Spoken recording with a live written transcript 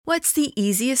What's the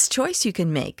easiest choice you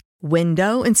can make?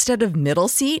 Window instead of middle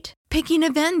seat? Picking a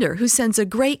vendor who sends a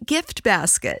great gift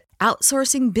basket?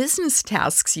 Outsourcing business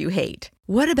tasks you hate?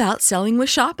 What about selling with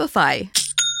Shopify?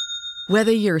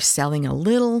 Whether you're selling a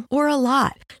little or a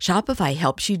lot, Shopify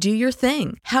helps you do your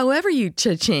thing, however you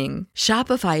cha-ching.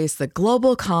 Shopify is the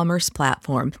global commerce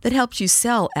platform that helps you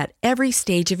sell at every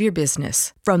stage of your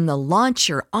business. From the launch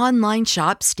your online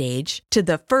shop stage to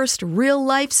the first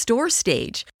real-life store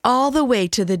stage, all the way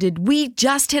to the did we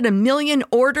just hit a million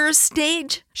orders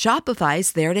stage.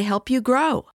 Shopify's there to help you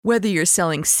grow. Whether you're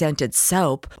selling scented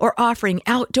soap or offering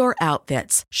outdoor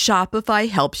outfits, Shopify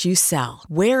helps you sell.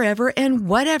 Wherever and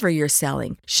whatever you're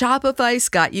selling, Shopify's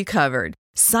got you covered.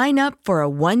 Sign up for a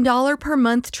 $1 per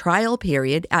month trial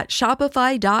period at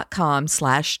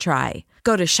shopify.com/try.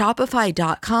 Go to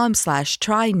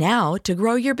shopify.com/try now to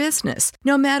grow your business,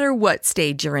 no matter what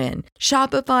stage you're in.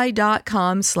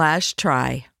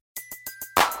 Shopify.com/try.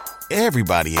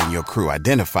 Everybody in your crew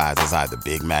identifies as either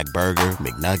Big Mac Burger,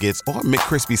 McNuggets, or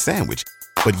McCrispy Sandwich.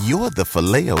 But you're the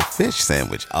Filet-O-Fish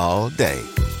Sandwich all day.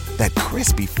 That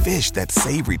crispy fish, that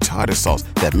savory tartar sauce,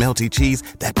 that melty cheese,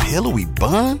 that pillowy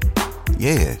bun.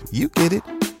 Yeah, you get it.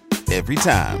 Every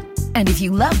time. And if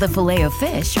you love the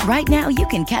Filet-O-Fish, right now you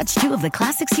can catch two of the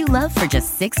classics you love for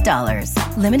just $6.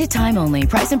 Limited time only.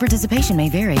 Price and participation may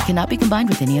vary. Cannot be combined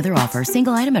with any other offer.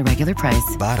 Single item at regular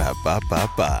price.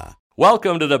 Ba-da-ba-ba-ba.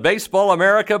 Welcome to the Baseball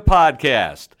America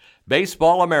podcast.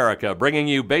 Baseball America, bringing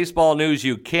you baseball news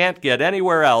you can't get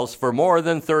anywhere else for more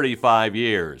than 35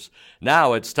 years.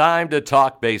 Now it's time to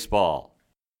talk baseball.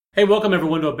 Hey, welcome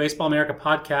everyone to a Baseball America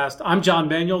podcast. I'm John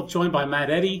Manuel, joined by Matt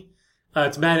Eddy.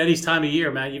 It's Matt Eddy's time of year,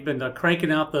 Matt. You've been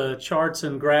cranking out the charts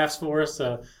and graphs for us.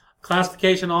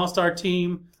 Classification All-Star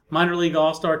team, minor league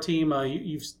All-Star team.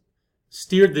 You've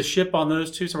steered the ship on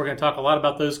those two, so we're going to talk a lot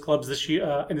about those clubs this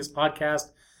year in this podcast.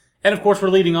 And, of course, we're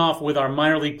leading off with our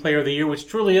minor league player of the year, which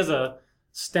truly is a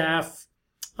staff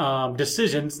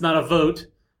decision. It's not a vote.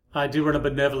 I do run a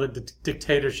benevolent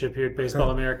dictatorship here at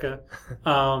Baseball America.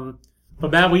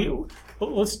 But, Matt,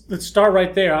 let's start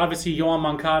right there. Obviously, Yoan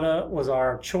Moncada was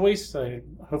our choice.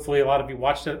 Hopefully, a lot of you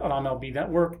watched it on MLB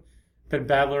Network. Ben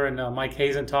Badler and Mike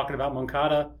Hazen talking about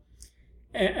Moncada.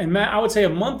 And Matt, I would say a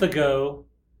month ago,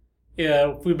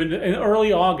 we've been in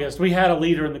early August, we had a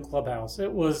leader in the clubhouse.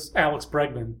 It was Alex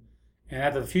Bregman. And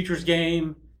after the Futures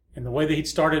game and the way that he'd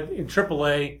started in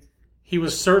AAA, he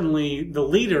was certainly the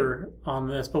leader on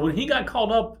this. But when he got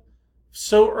called up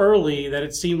so early that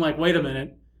it seemed like, wait a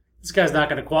minute, this guy's not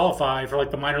going to qualify for like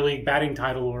the minor league batting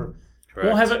title or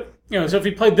won't have it. So if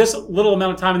he played this little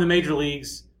amount of time in the major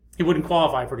leagues, he wouldn't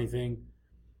qualify for anything.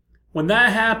 When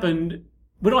that happened,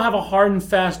 we don't have a hard and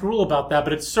fast rule about that,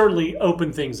 but it certainly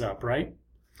opened things up, right?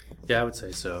 Yeah, I would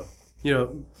say so.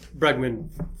 Bregman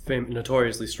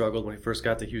notoriously struggled when he first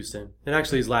got to Houston. And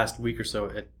actually his last week or so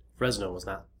at Fresno was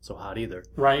not so hot either.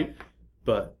 Right.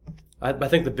 But I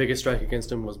think the biggest strike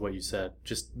against him was what you said.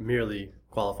 Just merely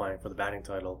qualifying for the batting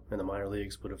title in the minor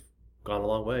leagues would have gone a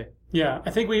long way. Yeah,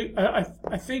 I think we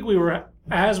were,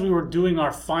 as we were doing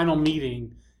our final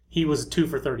meeting, he was 2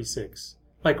 for 36.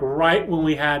 Like right when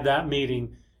we had that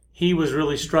meeting, he was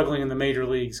really struggling in the major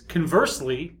leagues.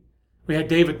 Conversely, we had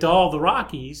David Dahl of the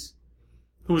Rockies,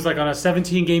 who was like on a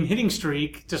 17-game hitting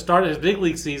streak to start his big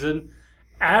league season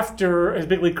after his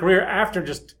big league career. I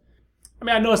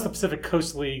know it's the Pacific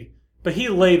Coast League, but he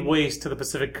laid waste to the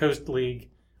Pacific Coast League.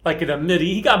 Like he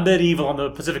got medieval on the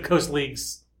Pacific Coast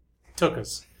Leagues took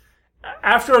us.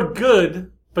 After a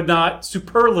good, but not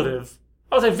superlative,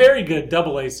 I would say very good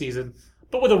AA season,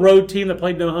 but with a road team that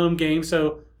played no home games,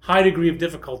 so high degree of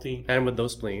difficulty. And with no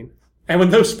spleen.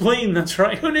 That's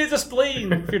right. Who needs a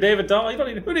spleen? If you're David Dahl,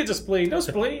 who needs a spleen? No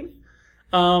spleen.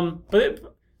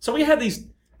 So we had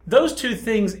those two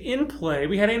things in play.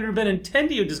 We had Andrew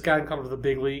Benintendi, who just got called up to the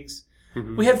big leagues.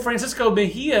 Mm-hmm. We had Francisco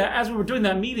Mejia, as we were doing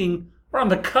that meeting, we're on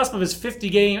the cusp of his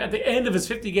 50-game, at the end of his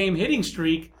 50-game hitting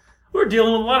streak. We were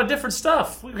dealing with a lot of different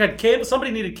stuff. We had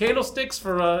somebody needed candlesticks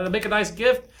to make a nice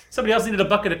gift. Somebody else needed a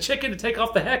bucket of chicken to take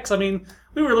off the hex. I mean,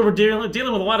 we were dealing with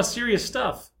a lot of serious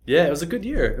stuff. Yeah, it was a good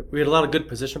year. We had a lot of good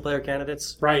position player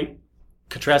candidates. Right.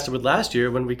 Contrasted with last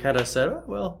year when we kind of said, oh,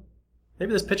 well,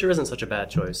 maybe this pitcher isn't such a bad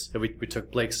choice. And we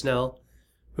took Blake Snell,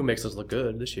 who makes us look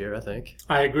good this year, I think.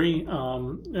 I agree.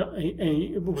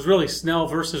 It was really Snell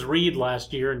versus Reed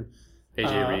last year. And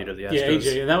A.J. Reed of the Astros. Yeah,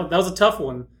 A.J. And that was a tough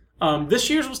one. This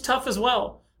year's was tough as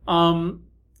well.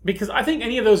 Because I think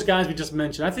any of those guys we just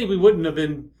mentioned, I think we wouldn't have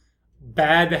been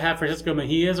bad to have Francisco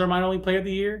Mejia as our minor league player of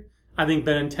the year. I think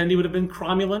Benintendi would have been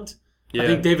cromulent. Yeah. I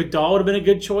think David Dahl would have been a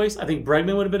good choice. I think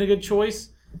Bregman would have been a good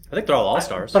choice. I think they're all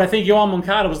all-stars. But I think Yoan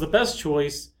Moncada was the best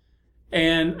choice.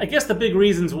 And I guess the big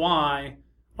reasons why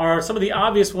are some of the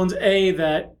obvious ones. A,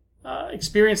 that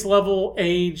experience level,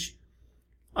 age.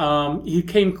 He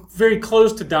came very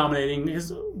close to dominating.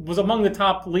 Was among the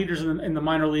top leaders in the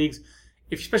minor leagues,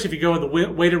 especially if you go with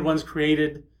the weighted runs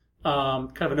created,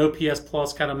 kind of an OPS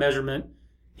plus kind of measurement.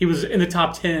 He was in the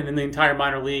top 10 in the entire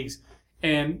minor leagues.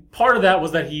 And part of that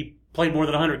was that he played more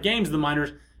than 100 games in the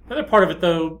minors. The other part of it,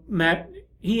 though, Matt,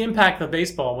 he impacted the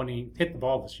baseball when he hit the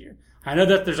ball this year. I know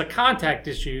that there's a contact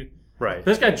issue. Right.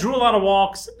 This guy drew a lot of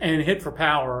walks and hit for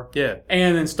power. Yeah.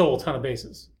 And then stole a ton of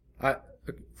bases.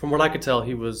 From what I could tell,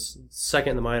 he was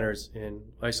second in the minors in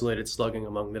isolated slugging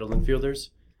among middle infielders,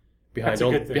 behind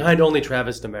only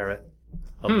Travis Demerit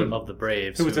of the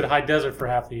Braves, who was at High Desert for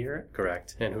half the year.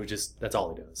 Correct, and who that's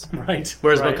all he does. Right.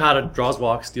 Whereas Moncada draws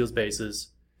walks, steals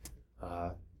bases,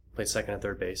 plays second and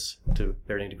third base to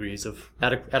varying degrees of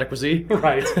adequacy.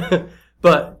 Right.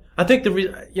 But I think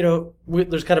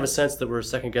there's kind of a sense that we're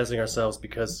second guessing ourselves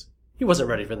because he wasn't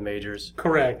ready for the majors.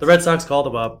 Correct. The Red Sox called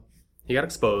him up. He got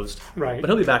exposed. Right. But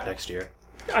he'll be back next year.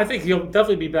 I think he'll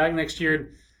definitely be back next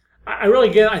year.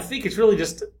 I think it's really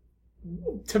just,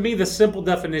 to me, the simple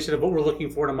definition of what we're looking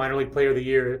for in a minor league player of the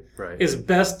year is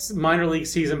best minor league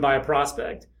season by a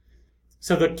prospect.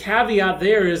 So the caveat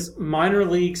there is minor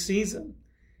league season.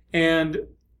 And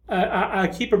I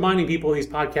keep reminding people in these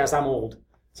podcasts I'm old.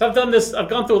 So I've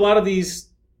gone through a lot of these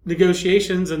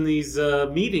negotiations and these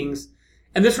meetings.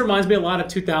 And this reminds me a lot of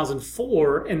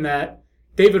 2004 in that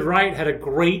David Wright had a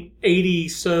great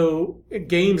 80-so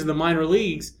games in the minor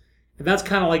leagues, and that's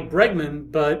kind of like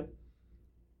Bregman, but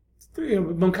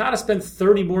Moncada spent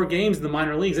 30 more games in the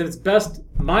minor leagues, and it's best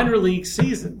minor league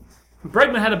season.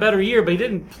 Bregman had a better year, but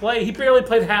he barely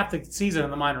played half the season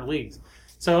in the minor leagues.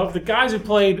 So of the guys who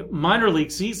played minor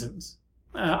league seasons,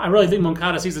 I really think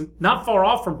Moncada's season, not far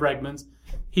off from Bregman's,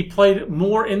 he played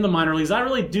more in the minor leagues. I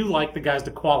really do like the guys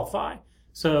to qualify.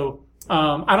 So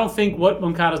I don't think what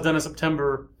Moncada's done in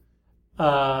September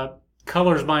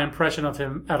colors my impression of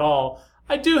him at all.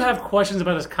 I do have questions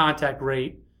about his contact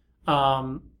rate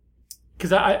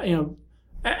because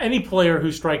any player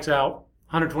who strikes out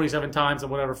 127 times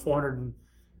and whatever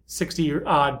 460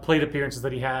 odd plate appearances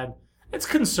that he had, it's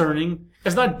concerning.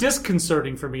 It's not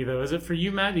disconcerting for me though. Is it for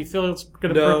you, Matt? Do you feel it's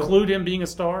going to preclude him being a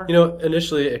star?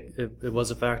 Initially it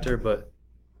was a factor, but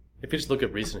if you just look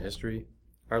at recent history.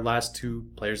 Our last two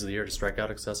players of the year to strike out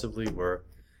excessively were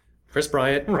Chris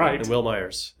Bryant and Will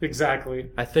Myers. Exactly.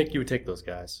 I think you would take those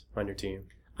guys on your team.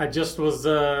 I just was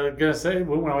going to say,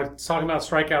 when I was talking about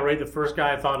strikeout rate, the first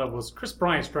guy I thought of was Chris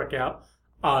Bryant struck out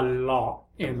a lot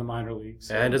in the minor leagues.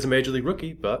 And as a major league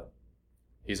rookie, but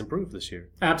he's improved this year.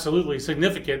 Absolutely.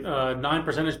 Significant. 9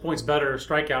 percentage points better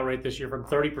strikeout rate this year from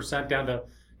 30% down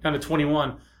to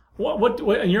 21. What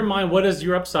in your mind, what is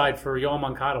your upside for Yoán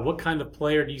Moncada? What kind of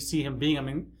player do you see him being? I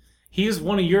mean, he is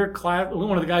one of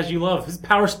the guys you love. His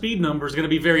power speed number is going to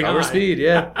be very high. Power speed,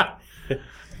 yeah.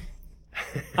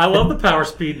 I love the power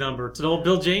speed number. It's an old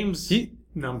Bill James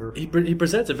number. He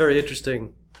presents a very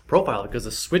interesting profile because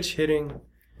the switch hitting,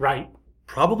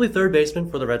 probably third baseman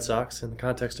for the Red Sox in the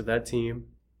context of that team,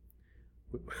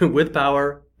 with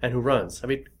power and who runs. I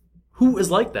mean, who is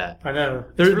like that? I know.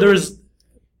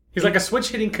 He's like a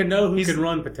switch-hitting Cano who can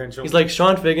run potentially. He's like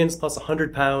Sean Figgins plus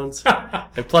 100 pounds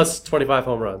and plus 25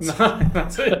 home runs.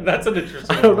 That's an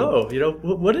interesting I don't know.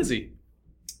 What is he?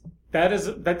 That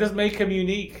does make him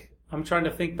unique. I'm trying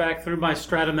to think back through my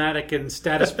Stratomatic and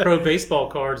Status Pro baseball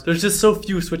cards. There's just so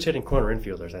few switch-hitting corner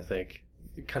infielders, I think.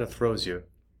 It kind of throws you.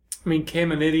 I mean,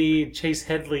 Caminiti, Chase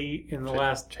Headley in the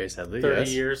last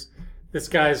 30 years. This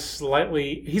guy's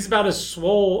he's about as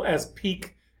swole as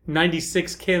peak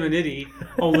 96 Caminiti,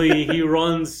 only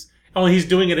he's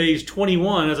doing it at age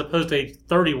 21 as opposed to age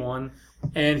 31,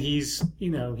 and he's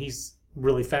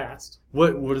really fast.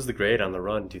 What is the grade on the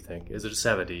run, do you think? Is it a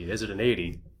 70? Is it an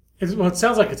 80? It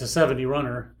sounds like it's a 70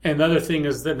 runner. And the other thing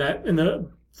is that in the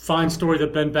fine story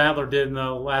that Ben Badler did in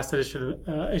the last issue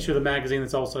of the magazine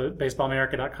that's also at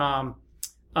baseballamerica.com,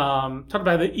 talk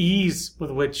about the ease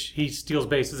with which he steals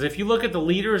bases. If you look at the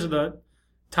leaders of the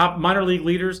top minor league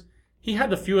leaders, he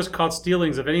had the fewest caught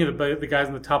stealings of any of the guys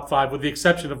in the top 5, with the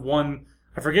exception of one.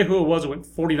 I forget who it was. It went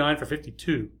 49 for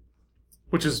 52,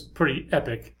 which is pretty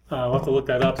epic. I'll have to look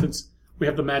that up since we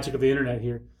have the magic of the internet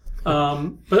here.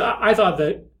 But I thought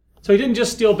that, so he didn't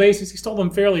just steal bases. He stole them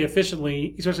fairly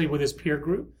efficiently, especially with his peer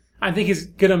group. I think he's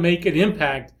going to make an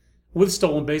impact with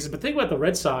stolen bases. But think about the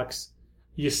Red Sox.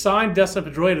 You signed Dustin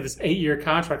Pedroia to this 8-year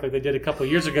contract like they did a couple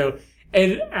of years ago.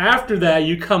 And after that,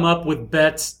 you come up with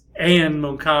Betts and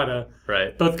Moncada.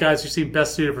 Right. Both guys who seem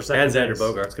best suited for second base. base. And Xander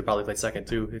Bogaerts could probably play second,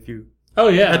 too, if you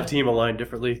had the team aligned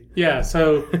differently. Yeah,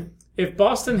 so if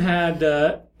Boston had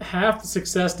half the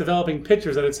success developing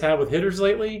pitchers that it's had with hitters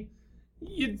lately,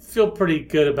 you'd feel pretty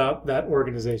good about that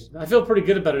organization. I feel pretty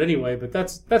good about it anyway, but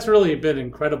that's really been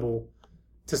incredible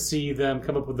to see them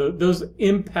come up with those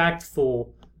impactful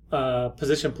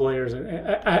position players, and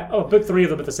I'll put 3 of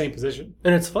them at the same position.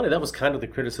 And it's funny, that was kind of the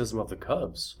criticism of the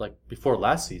Cubs, like before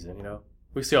last season.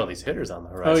 We see all these hitters on the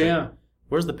horizon. Oh yeah,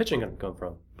 where's the pitching going to come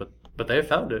from? But they have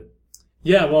found it.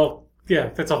 Yeah, well, yeah,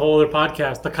 that's a whole other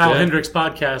podcast, the Kyle Hendricks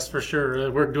podcast for sure.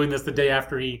 We're doing this the day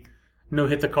after he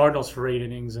no-hit the Cardinals for 8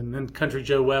 innings, and then Country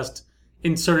Joe West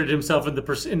inserted himself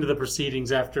into the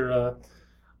proceedings after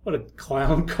what a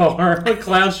clown car, what a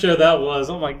clown show that was.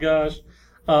 Oh my gosh.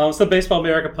 It's the Baseball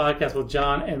America podcast with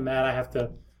John and Matt. I have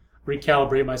to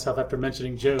recalibrate myself after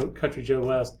mentioning Country Joe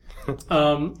West.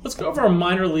 Let's go over our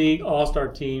minor league all-star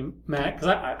team, Matt, because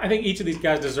I think each of these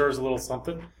guys deserves a little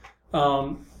something.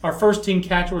 Our first team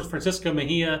catcher was Francisco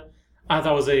Mejia. I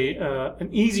thought was an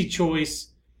easy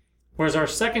choice, whereas our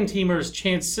second teamer is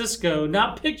Chance Sisco,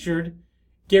 not pictured.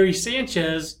 Gary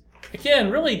Sanchez,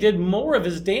 again, really did more of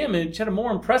his damage, had a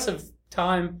more impressive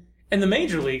time in the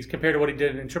major leagues compared to what he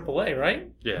did in AAA,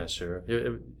 right? Yeah, sure.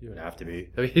 It would have to be.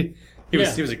 I mean, he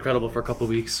was incredible for a couple of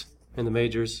weeks in the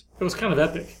majors. It was kind of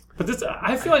epic. But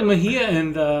I feel like Mejia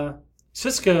and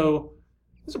Sisco,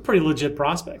 those are pretty legit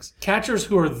prospects. Catchers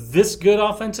who are this good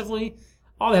offensively,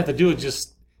 all they have to do is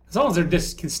just, as long as they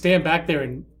just can stand back there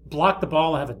and block the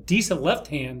ball and have a decent left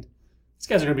hand, these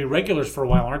guys are going to be regulars for a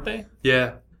while, aren't they?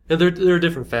 Yeah, and they're a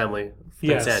different family.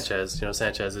 Yes. Sanchez.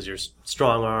 Sanchez is your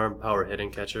strong arm, power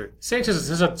hitting catcher. Sanchez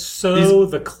is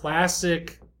the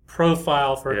classic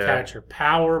profile for a catcher.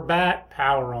 Power bat,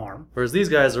 power arm. Whereas these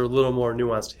guys are a little more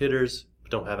nuanced hitters, but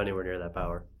don't have anywhere near that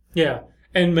power. Yeah,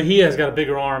 and Mejia has got a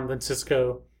bigger arm than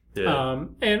Sisco. Yeah.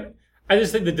 And I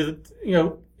just think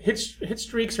that hit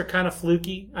streaks are kind of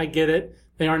fluky. I get it.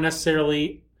 They don't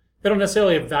necessarily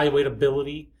evaluate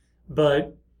ability,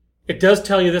 but it does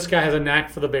tell you this guy has a knack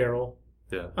for the barrel.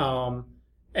 Yeah.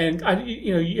 And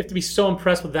you have to be so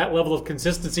impressed with that level of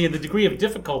consistency and the degree of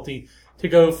difficulty to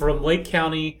go from Lake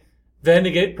County, then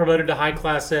to get promoted to High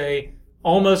Class A,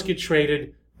 almost get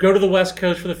traded, go to the West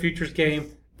Coast for the Futures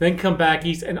game, then come back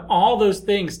east, and all those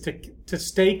things to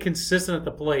stay consistent at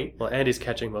the plate. Well, Andy's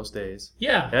catching most days.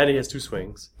 Yeah. Andy has 2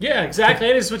 swings. Yeah, exactly.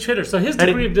 And he's a switch hitter, so his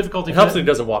degree of difficulty helps that he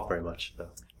doesn't walk very much, though.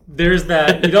 There's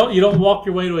that. You don't walk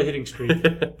your way to a hitting streak.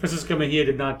 Francisco Mejia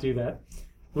did not do that.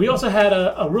 We also had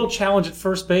a real challenge at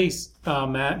first base,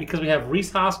 Matt, because we have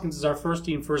Rhys Hoskins as our first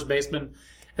team first baseman.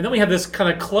 And then we have this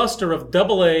kind of cluster of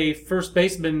double-A first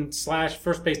baseman /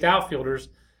 first base outfielders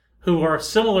who are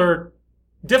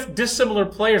dissimilar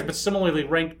players, but similarly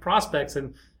ranked prospects.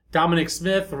 And Dominic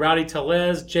Smith, Rowdy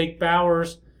Tellez, Jake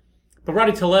Bowers. But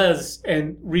Rowdy Tellez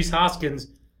and Rhys Hoskins,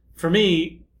 for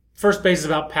me, first base is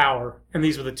about power. And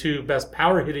these were the 2 best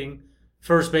power-hitting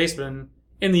first basemen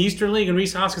in the Eastern League, and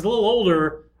Rhys Hoskins a little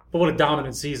older, but what a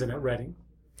dominant season at Reading.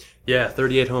 Yeah,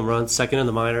 38 home runs, second in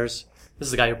the minors. This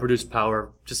is a guy who produced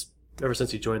power just ever since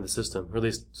he joined the system, or at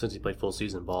least since he played full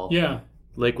season ball. Yeah.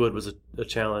 Lakewood was a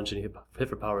challenge, and he hit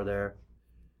for power there.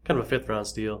 Kind of a 5th-round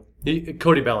steal.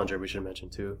 Cody Bellinger, we should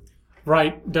mention, too.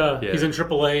 Right, duh. Yeah. He's in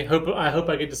AAA. I hope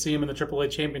I get to see him in the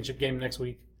AAA championship game next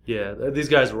week. Yeah, these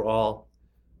guys were all...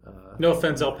 no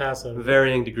offense, El Paso.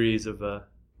 Varying degrees of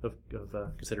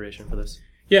consideration for this.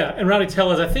 Yeah, and Rowdy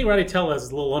Tellez, I think Rowdy Tellez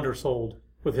is a little undersold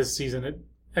with his season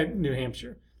at New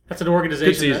Hampshire. That's an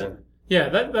organization. Good season.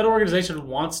 That organization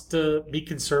wants to be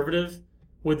conservative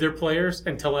with their players,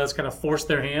 and Tellez kind of forced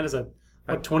their hand as a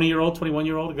 20-year-old,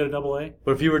 21-year-old to go to Double-A.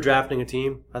 But if you were drafting a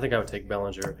team, I think I would take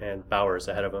Bellinger and Bowers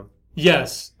ahead of him.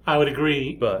 Yes, I would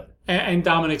agree. But and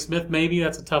Dominic Smith, maybe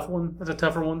that's a tough one. That's a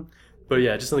tougher one. But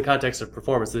yeah, just in the context of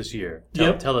performance this year,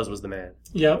 Tellez was the man.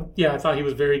 Yep. Yeah, I thought he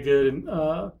was very good.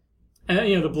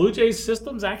 And the Blue Jays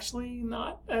system's actually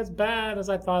not as bad as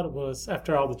I thought it was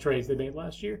after all the trades they made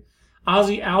last year.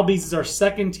 Ozzie Albies is our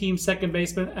second team second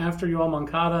baseman after Yoel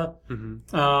Moncada.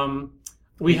 Mm-hmm.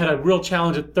 We had a real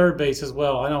challenge at third base as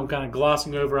well. I know I'm kind of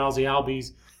glossing over Ozzie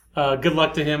Albies. Good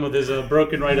luck to him with his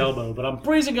broken right elbow, but I'm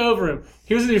breezing over him.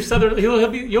 He was in your Southern.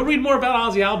 You'll read more about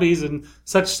Ozzie Albies and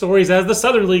such stories as the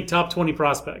Southern League top 20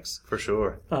 prospects. For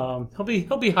sure. He'll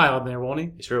be high on there, won't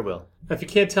he? He sure will. If you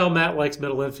can't tell, Matt likes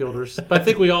middle infielders, but I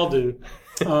think we all do.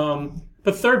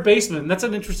 But third baseman, that's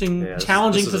an interesting,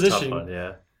 challenging position. A tough one,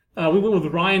 yeah. We went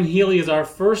with Ryan Healy as our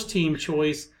first team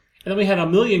choice, and then we had a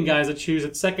million guys that choose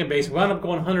at second base. We wound up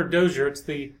going Hunter Dozier. It's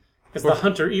the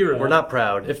Hunter era. We're not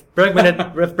proud. If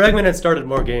Bregman had started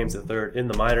more games at third in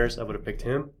the minors, I would have picked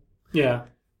him. Yeah.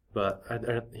 But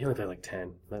he only played like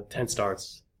 10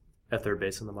 starts at third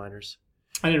base in the minors.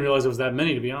 I didn't realize it was that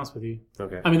many, to be honest with you.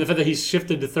 Okay. I mean, the fact that he's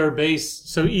shifted to third base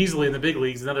so easily in the big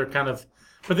leagues, another kind of.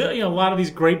 But a lot of these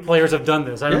great players have done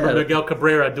this. I remember Miguel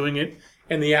Cabrera doing it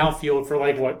in the outfield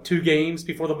for 2 games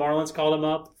before the Marlins called him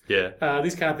up. Yeah.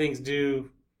 These kind of things do.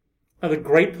 The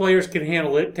great players can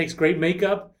handle it. It takes great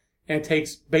makeup and it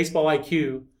takes baseball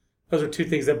IQ. Those are 2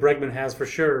 things that Bregman has for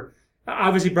sure.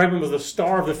 Obviously, Bregman was the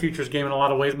star of the Futures game in a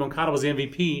lot of ways. Moncada was the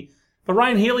MVP. But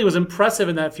Ryan Healy was impressive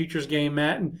in that Futures game,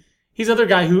 Matt. And he's another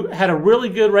guy who had a really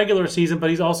good regular season, but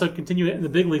he's also continued it in the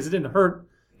big leagues. It didn't hurt.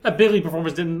 That big league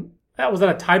performance didn't. Was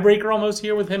that a tiebreaker almost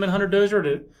here with him and Hunter Dozier? Or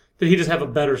did he just have a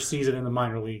better season in the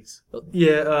minor leagues?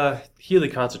 Yeah, Healy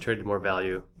concentrated more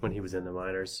value when he was in the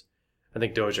minors. I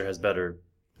think Dozier has better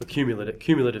cumulative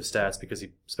stats because he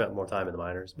spent more time in the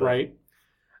minors. But right.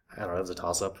 I don't know. It was a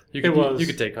toss-up. You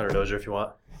could take Hunter Dozier if you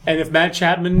want. And if Matt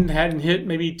Chapman hadn't hit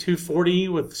maybe 240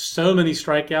 with so many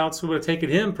strikeouts, we would have taken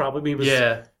him probably. He was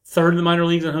third in the minor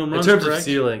leagues in home runs. In terms of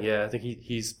ceiling, I think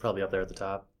he's probably up there at the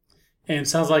top. And it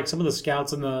sounds like some of the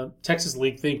scouts in the Texas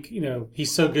League think,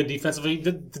 he's so good defensively.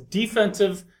 The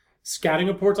defensive scouting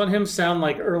reports on him sound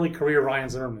like early career Ryan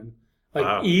Zimmerman.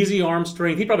 Easy arm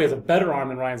strength. He probably has a better arm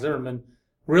than Ryan Zimmerman.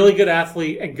 Really good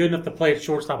athlete and good enough to play at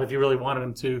shortstop if you really wanted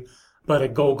him to, but a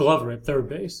Gold Glover at third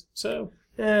base. So.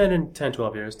 And in 10,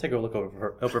 12 years, take a look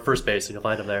over first base and you'll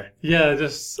find him there. Yeah,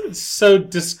 just it's so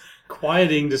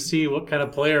disquieting to see what kind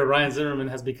of player Ryan Zimmerman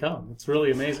has become. It's really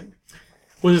amazing.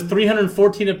 With his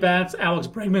 314 at-bats, Alex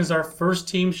Bregman is our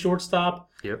first-team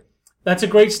shortstop. Yep. That's a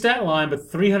great stat line,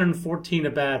 but 314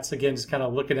 at-bats, again, just kind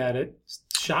of looking at it,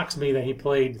 shocks me that he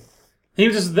played.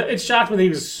 It shocked me that he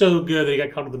was so good that he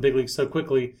got called to the big leagues so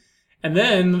quickly. And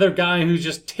then another guy who's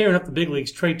just tearing up the big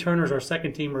leagues, Trey Turner's our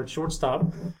second-teamer at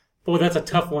shortstop. Boy, that's a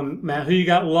tough one, Matt. Who you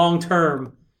got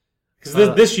long-term?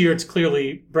 Because this year it's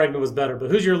clearly Bregman was better.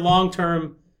 But who's your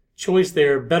long-term choice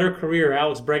there? Better career,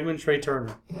 Alex Bregman, Trey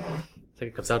Turner? I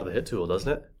think it comes down to the hit tool,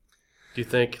 doesn't it? Do you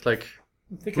think,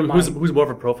 who's more of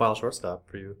a profile shortstop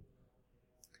for you?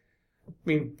 I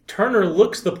mean, Turner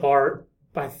looks the part,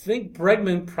 but I think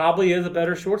Bregman probably is a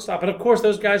better shortstop. And, of course,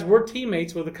 those guys were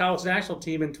teammates with the college national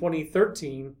team in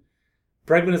 2013.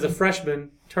 Bregman is a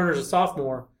freshman. Turner's a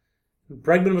sophomore.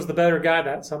 Bregman was the better guy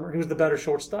that summer. He was the better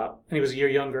shortstop, and he was a year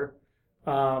younger.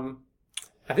 I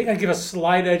think I'd give a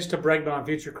slight edge to Bregman on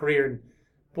future career. And,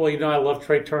 boy, I love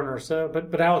Trey Turner. So,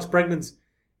 but Alex Bregman's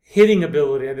hitting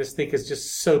ability, I just think, is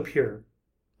just so pure.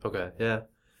 Okay, yeah.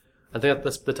 I think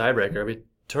that's the tiebreaker. I mean,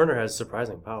 Turner has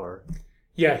surprising power.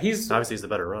 Yeah, obviously he's the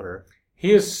better runner.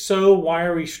 He is so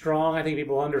wiry strong. I think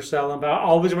people undersell him. But I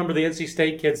always remember the NC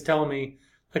State kids telling me,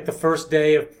 the first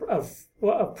day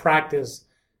of practice,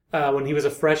 when he was a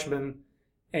freshman,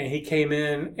 and he came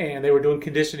in and they were doing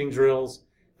conditioning drills,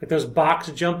 those box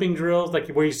jumping drills,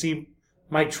 where you see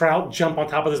Mike Trout jump on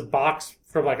top of this box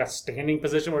from a standing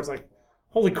position, where it's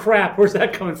holy crap, where's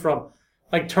that coming from?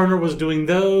 Turner was doing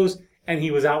those, and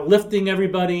he was out lifting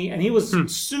everybody, and he was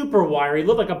super wiry. He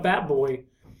looked like a bat boy,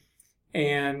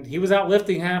 and he was out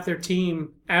lifting half their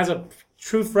team as a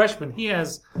true freshman.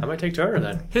 I might take Turner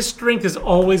then. His strength has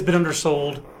always been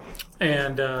undersold.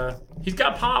 And he's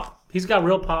got pop. He's got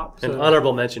real pop. So. An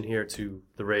honorable mention here to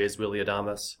the Rays, Willy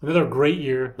Adames. Another great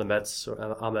year. The Mets,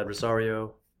 Ahmed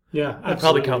Rosario. Yeah, absolutely. And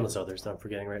probably countless others that I'm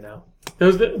forgetting right now.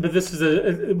 But this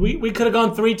is we could have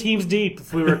gone 3 teams deep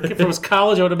if it was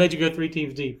college. I would have made you go 3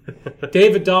 teams deep.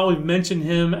 David Dahl, we've mentioned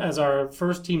him as our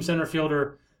first-team center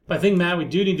fielder. But I think, Matt, we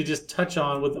do need to just touch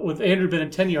on with Andrew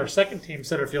Benintendi, our second-team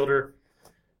center fielder.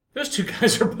 Those 2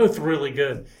 guys are both really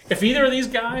good. If either of these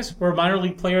guys were a minor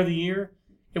league player of the year,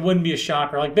 it wouldn't be a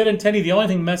shocker. Benintendi, the only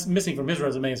thing missing from his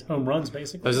resume is home runs,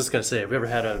 basically. I was just going to say, have we ever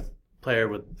had a player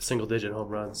with single-digit home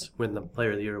runs win the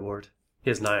Player of the Year award? He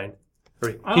has 9.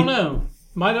 I don't know.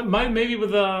 Might maybe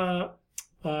with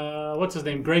what's his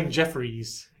name, Greg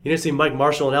Jeffries. You didn't see Mike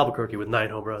Marshall in Albuquerque with 9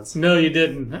 home runs. No, you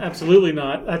didn't. Absolutely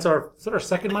not. Is that our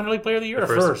second minor league player of the year?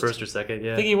 First or second,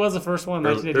 yeah. I think he was the first one.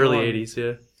 Early 80s,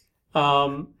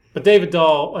 yeah. But David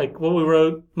Dahl, what we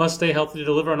wrote, must stay healthy to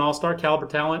deliver an all-star caliber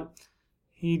talent.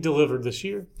 He delivered this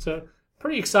year. So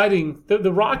pretty exciting.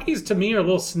 The Rockies, to me, are a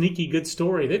little sneaky good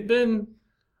story. They've been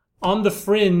on the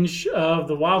fringe of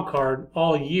the wild card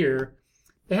all year.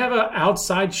 They have an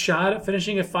outside shot at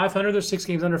finishing at 500. They're 6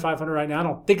 games under 500 right now. I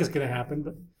don't think it's going to happen,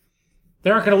 but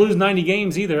they aren't going to lose 90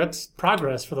 games either. That's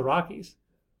progress for the Rockies.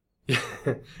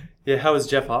 Yeah, how is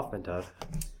Jeff Hoffman, Todd?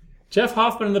 Jeff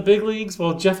Hoffman in the big leagues.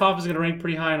 Well, Jeff Hoffman is going to rank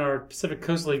pretty high in our Pacific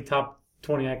Coast League top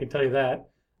 20, I can tell you that,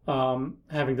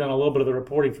 having done a little bit of the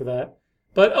reporting for that.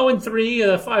 But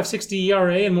 0-3, 5.60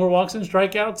 ERA, and more walks and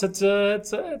strikeouts.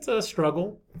 It's a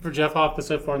struggle for Jeff Hoffman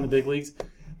so far in the big leagues.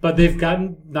 But they've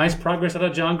gotten nice progress out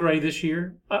of John Gray this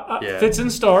year. Fits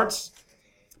and starts,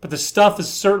 but the stuff is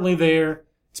certainly there.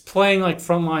 It's playing like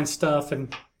frontline stuff,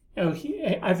 and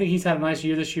I think he's had a nice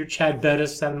year this year. Chad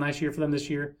Bettis had a nice year for them this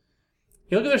year.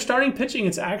 You look at their starting pitching;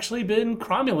 it's actually been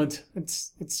cromulent.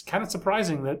 It's kind of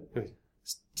surprising that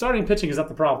starting pitching is not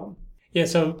the problem. Yeah,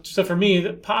 so for me,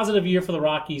 the positive year for the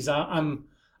Rockies. I'm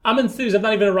enthused. I'm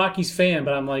not even a Rockies fan,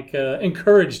 but I'm like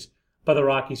encouraged by the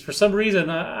Rockies. For some reason,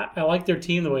 I like their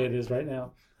team the way it is right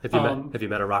now. Have you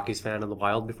met a Rockies fan in the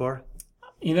wild before?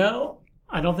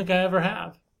 I don't think I ever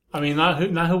have. I mean, not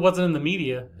who wasn't in the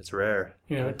media. It's rare.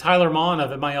 Tyler Mon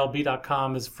of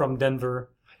MILB.com is from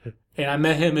Denver, and I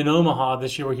met him in Omaha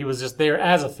this year where he was just there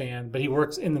as a fan, but he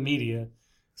works in the media,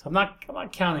 so I'm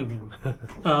not counting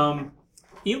him.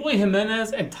 Eloy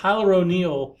Jimenez and Tyler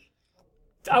O'Neill,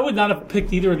 I would not have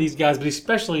picked either of these guys, but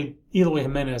especially Eloy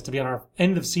Jimenez to be on our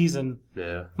end of season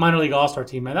minor league all-star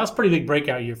team. Man, that was a pretty big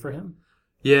breakout year for him.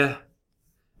 Yeah.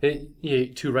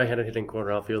 Two right-handed hitting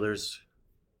corner outfielders,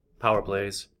 power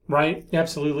plays. Right,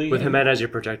 absolutely. With Jimenez, you're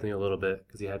projecting a little bit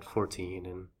because he had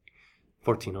 14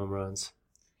 home runs.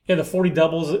 Yeah, the 40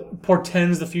 doubles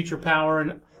portends the future power,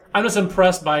 and I'm just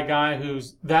impressed by a guy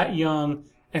who's that young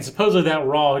and supposedly that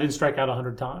raw, who didn't strike out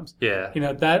 100 times. Yeah.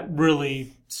 That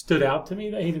really stood out to me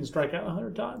that he didn't strike out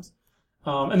 100 times.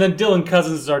 And then Dylan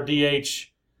Cousins is our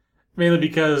DH, mainly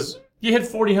because you hit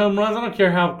 40 home runs. I don't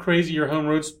care how crazy your home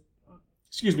runs,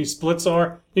 splits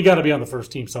are. You got to be on the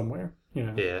first team somewhere.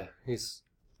 Yeah, he's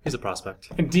a prospect.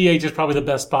 And DH is probably the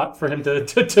best spot for him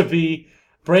to be.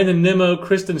 Brandon Nimmo,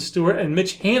 Kristen Stewart, and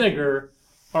Mitch Haniger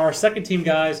are our second team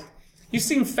guys. You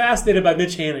seem fascinated by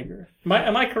Mitch Haniger.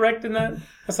 Am I correct in that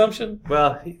assumption?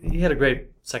 Well, he had a great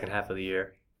second half of the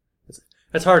year.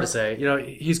 It's hard to say.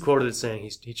 He's quoted as saying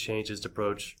he changed his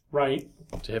approach right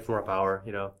to hit for more power.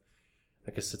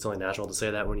 I guess it's only natural to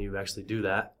say that when you actually do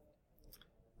that.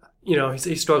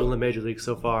 He's struggled in the major league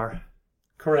so far.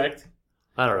 Correct.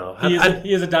 I don't know.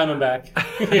 He is a Diamondback.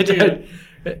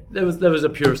 That was a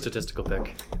pure statistical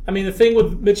pick. I mean, the thing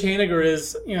with Mitch Haniger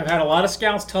is, I've had a lot of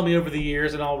scouts tell me over the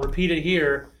years, and I'll repeat it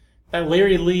here, that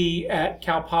Larry Lee at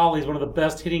Cal Poly is one of the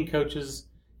best hitting coaches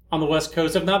on the West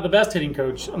Coast, if not the best hitting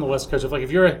coach on the West Coast.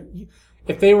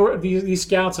 These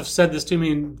scouts have said this to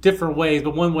me in different ways,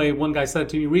 but one guy said it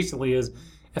to me recently is,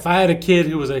 if I had a kid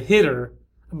who was a hitter,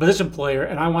 a position player,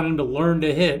 and I wanted him to learn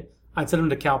to hit, I'd send him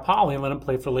to Cal Poly and let him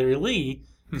play for Larry Lee,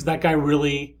 because that guy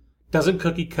really doesn't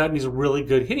cookie cut, and he's a really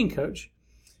good hitting coach.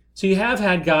 So you have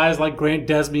had guys like Grant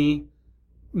Desmey,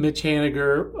 Mitch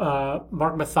Haniger,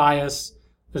 Mark Mathias.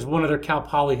 There's one other Cal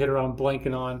Poly hitter I'm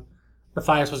blanking on.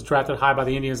 Mathias was drafted high by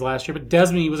the Indians last year, but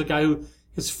Desmey was a guy who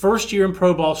his first year in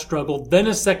pro ball struggled, then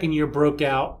his second year broke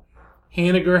out.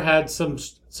 Haniger had some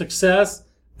success,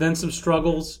 then some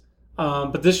struggles,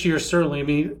 but this year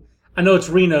certainly, I know it's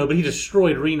Reno, but he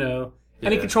destroyed Reno,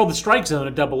 and he controlled the strike zone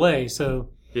at AA, so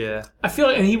yeah, I feel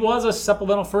like, and he was a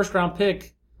supplemental first-round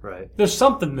pick. Right. There's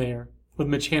something there with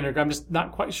Mitch Haniger. I'm just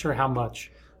not quite sure how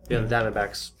much. Yeah, the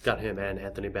Diamondbacks got him and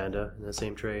Anthony Banda in the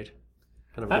same trade.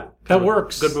 That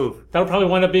works. Good move. That'll probably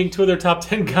wind up being two of their top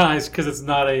 10 guys because it's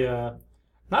not a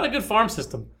good farm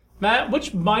system. Matt,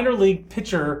 which minor league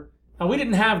pitcher? Now, we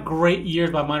didn't have great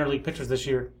years by minor league pitchers this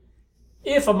year.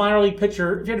 If you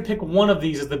had to pick one of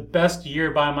these as the best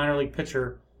year by a minor league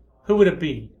pitcher, who would it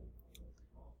be?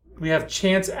 We have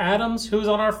Chance Adams, who's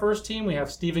on our first team. We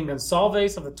have Steven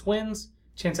Gonsalves of the Twins.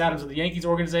 Chance Adams of the Yankees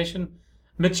organization.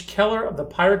 Mitch Keller of the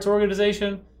Pirates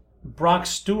organization. Brock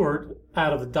Stewart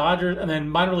out of the Dodgers. And then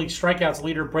minor league strikeouts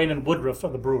leader Brandon Woodruff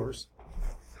of the Brewers.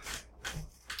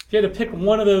 If you had to pick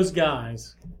one of those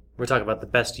guys. We're talking about the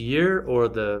best year or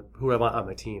who I want on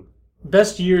my team?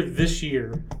 Best year this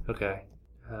year. Okay.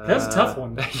 That's a tough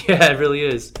one. Yeah, it really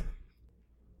is.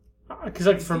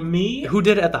 Because, for me... Who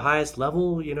did it at the highest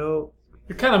level, You're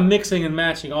kind of mixing and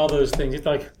matching all those things. It's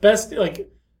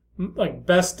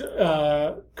best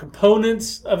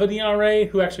components of an ERA,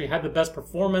 who actually had the best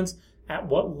performance, at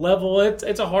what level. It's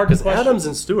a hard question. Because Adams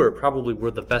and Stewart probably were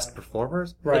the best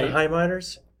performers in the high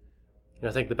minors.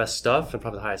 I think the best stuff and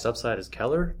probably the highest upside is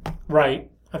Keller. Right.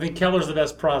 I think Keller's the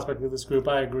best prospect of this group.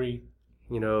 I agree.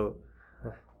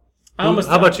 How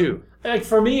about you?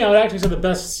 For me, I would actually say the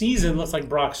best season looks like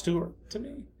Brock Stewart to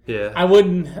me. Yeah. I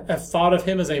wouldn't have thought of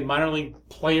him as a minor league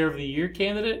player of the year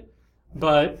candidate,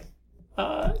 but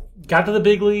got to the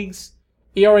big leagues.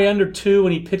 ERA under 2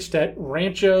 when he pitched at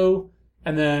Rancho,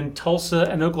 and then Tulsa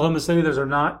and Oklahoma City. Those are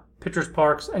not pitchers'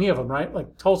 parks, any of them, right?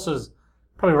 Tulsa's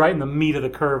probably right in the meat of the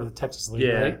curve of the Texas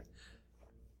League, right?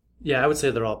 Yeah, I would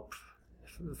say they're all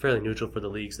fairly neutral for the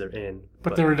leagues they're in.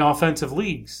 But they're in offensive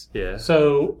leagues. Yeah.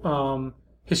 So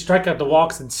His strikeout to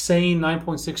walk's insane,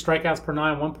 9.6 strikeouts per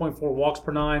nine, 1.4 walks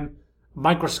per nine,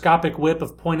 microscopic whip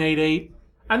of .88.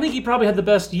 I think he probably had the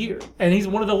best year, and he's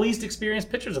one of the least experienced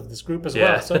pitchers of this group as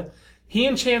well. So he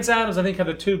and Chance Adams, I think, had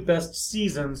the two best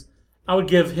seasons. I would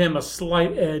give him a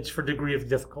slight edge for degree of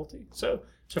difficulty. So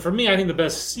for me, I think the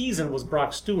best season was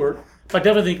Brock Stewart. But I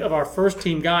definitely think of our first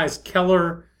team guys,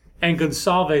 Keller and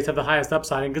Gonsalves have the highest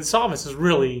upside, and Gonsalves is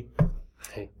really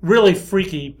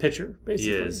freaky pitcher,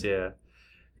 basically. He is, yeah.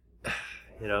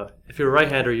 You know, if you're a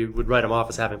right-hander, you would write him off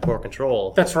as having poor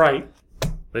control. That's right.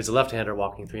 But he's a left-hander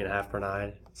walking 3.5 per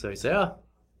nine. So you say,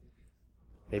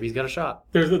 maybe he's got a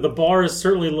shot. The bar is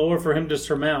certainly lower for him to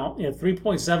surmount.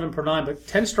 3.7 per nine, but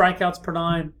 10 strikeouts per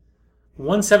nine,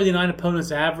 179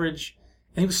 opponents average.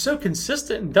 And he was so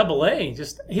consistent in Double-A.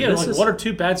 He had one or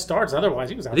two bad starts. Otherwise,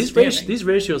 he was outstanding. These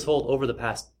ratios hold over the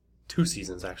past 2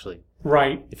 seasons, actually.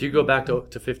 Right. If you go back to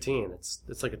 15,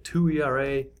 it's like a 2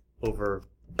 ERA over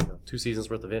 2 seasons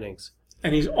worth of innings.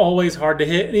 And he's always hard to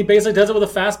hit. And he basically does it with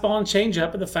a fastball and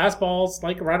changeup. And the fastball's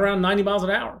like right around 90 miles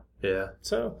an hour. Yeah.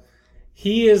 So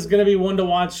he is going to be one to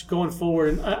watch going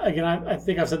forward. And again, I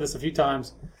think I've said this a few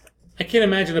times. I can't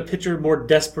imagine a pitcher more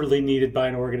desperately needed by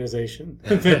an organization.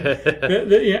 And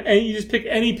you just pick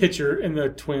any pitcher in the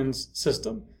Twins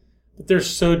system. But they're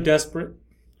so desperate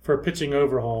for a pitching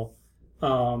overhaul.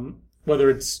 Whether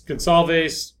it's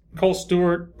Gonsalves, Cole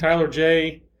Stewart, Tyler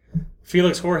J.,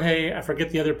 Felix Jorge, I forget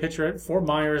the other pitcher at Fort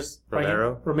Myers.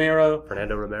 Fernando Romero.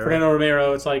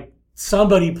 It's like,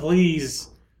 somebody please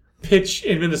pitch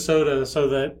in Minnesota so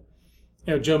that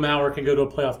Joe Mauer can go to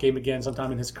a playoff game again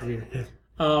sometime in his career.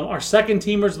 Our second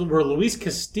teamers were Luis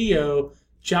Castillo,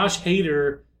 Josh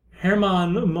Hader,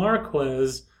 Herman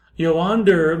Marquez,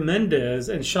 Yoander Mendez,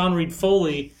 and Sean Reed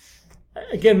Foley.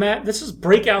 Again, Matt, this is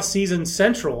breakout season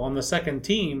central on the second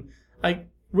team.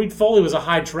 Reed Foley was a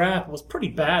high draft, was pretty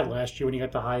bad last year when he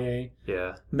got to high A.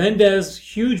 Yeah. Mendez,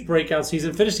 huge breakout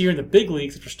season, finished the year in the big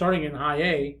leagues after starting in high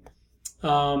A.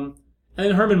 And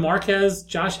then Herman Marquez,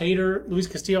 Josh Hader, Luis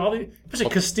Castillo, especially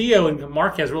Castillo and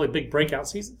Marquez, really big breakout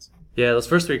seasons. Yeah, those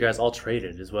first 3 guys all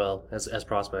traded as well as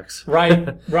prospects.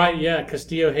 Right, yeah.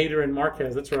 Castillo, Hader, and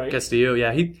Marquez, that's right. Castillo,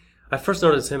 yeah. I first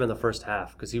noticed him in the first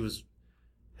half because he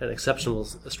had an exceptional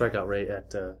strikeout rate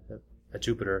at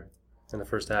Jupiter in the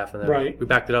first half, and then we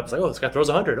backed it up. It's like, this guy throws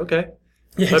 100. Okay,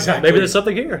 yeah, exactly. Maybe there's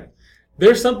something here.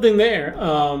 There's something there.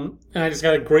 And I just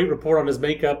got a great report on his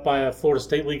makeup by a Florida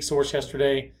State League source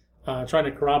yesterday, trying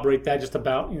to corroborate that just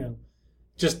about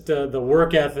just the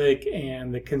work ethic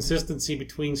and the consistency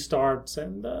between starts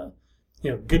and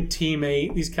good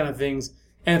teammate, these kind of things.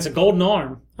 And it's a golden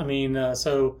arm. I mean,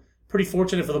 so pretty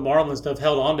fortunate for the Marlins to have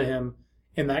held on to him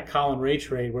in that Colin Ray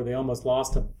trade where they almost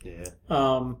lost him.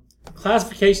 Yeah.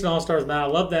 Classification All-Stars, Matt,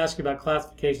 I'd love to ask you about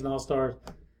Classification All-Stars.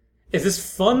 Is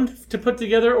this fun to put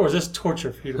together, or is this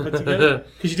torture for you to put together?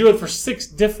 Because you do it for 6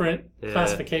 different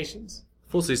classifications.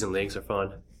 Full season leagues are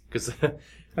fun because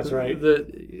that's right.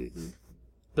 The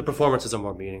performances are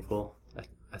more meaningful.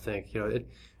 I think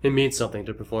it means something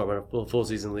to perform in a full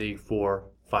season league for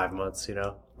 5 months.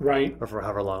 Right, or for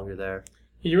however long you're there.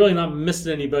 You're really not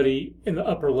missing anybody in the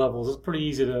upper levels. It's pretty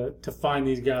easy to find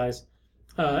these guys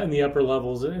in the upper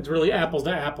levels. It's really apples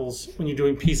to apples when you're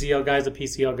doing PCL guys to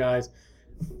PCL guys.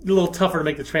 A little tougher to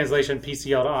make the translation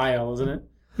PCL to IL, isn't it?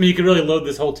 I mean, you could really load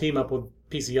this whole team up with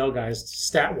PCL guys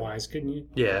stat-wise, couldn't you?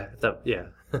 Yeah, At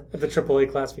the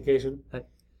AAA classification.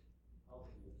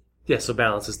 So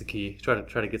balance is the key. Try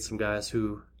to get some guys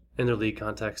who, in their league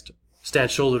context, stand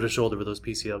shoulder to shoulder with those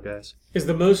PCL guys. Is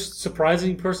the most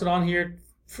surprising person on here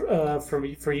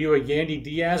for you a Yandy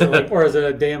Diaz, or is it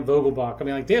a Dan Vogelbach? I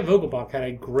mean, Dan Vogelbach had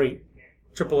a great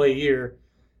AAA year.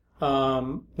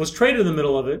 Was traded in the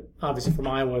middle of it, obviously from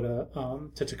Iowa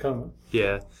to Tacoma.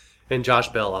 Yeah, and Josh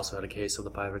Bell also had a case of the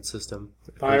Pirates system.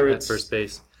 Pirates at first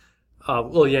base.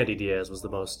 Yandy Diaz was the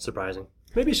most surprising.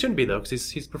 Maybe it shouldn't be, though,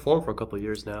 because he's performed for a couple of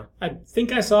years now. I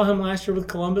think I saw him last year with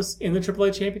Columbus in the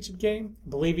AAA championship game. I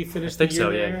believe he finished the year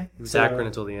there. Yeah. He was Akron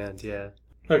until the end, yeah.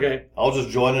 Okay. I'll just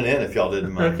join it in if y'all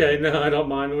didn't mind. Okay, no, I don't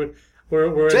mind.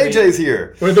 We're JJ's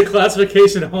here. We're the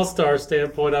classification all-star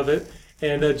standpoint of it.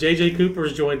 And JJ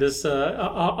Cooper's joined us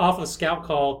off of Scout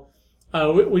Call.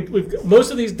 We've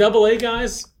most of these AA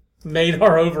guys made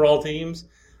our overall teams.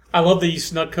 I love that you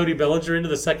snuck Cody Bellinger into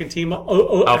the second team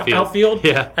outfield.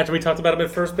 Yeah. After we talked about him at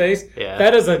first base. Yeah.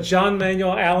 That is a John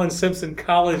Manuel Allen Simpson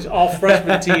college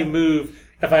all-freshman team move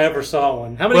if I ever saw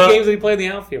one. How many games did he play in the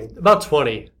outfield? About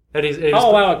 20. And he's it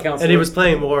counts. And he was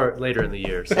playing more later in the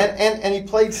year. So. And he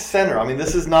played center. I mean,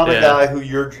 this is not a guy who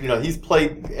he's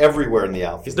played everywhere in the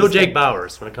outfield. He's no Jake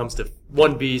Bowers when it comes to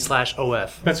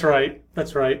 1B/OF. That's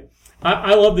right.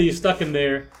 I love that you stuck him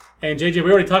there. And JJ,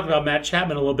 we already talked about Matt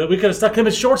Chapman a little bit. We could have stuck him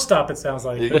at shortstop, it sounds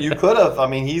like. You could have. I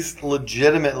mean, he's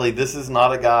legitimately, this is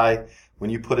not a guy,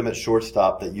 when you put him at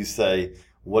shortstop, that you say,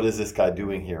 what is this guy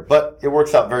doing here? But it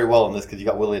works out very well in this because you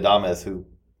got Willy Adames, who,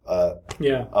 a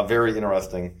very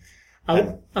interesting.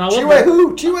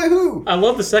 Chiwehu! I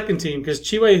love the second team because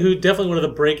Chiwehu definitely one of the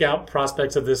breakout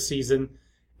prospects of this season.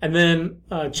 And then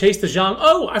Chase DeJong.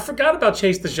 Oh, I forgot about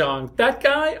Chase DeJong. That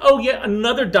guy? Oh, yeah,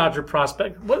 another Dodger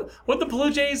prospect. What the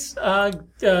Blue Jays?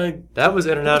 That was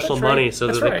international money so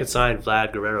that they could sign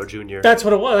Vlad Guerrero Jr. That's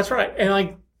what it was. That's right.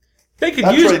 And they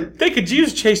could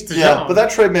use Chase DeJong. Yeah, but that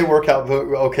trade may work out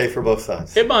okay for both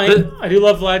sides. It might. I do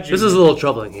love Vlad Jr. This is a little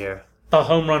troubling here. The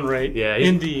home run rate. Yeah,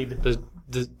 indeed.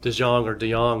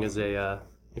 DeJong is a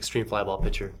extreme fly ball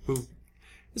pitcher who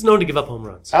is known to give up home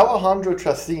runs. Alejandro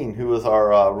Tressin, who was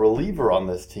our reliever on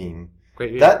this team,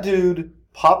 great year. That dude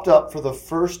popped up for the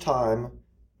first time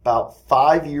about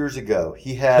 5 years ago.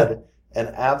 He had an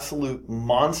absolute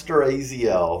monster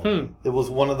AZL. It was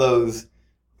one of those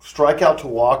strikeout to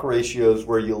walk ratios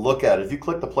where you look at it. If you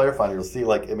click the player finder, you'll see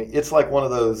it's like one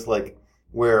of those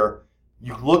where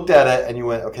you looked at it and you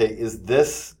went, okay, is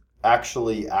this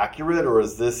actually accurate or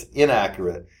is this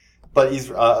inaccurate? But he's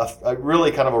a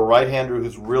really kind of a right-hander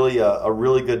who's really a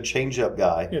really good changeup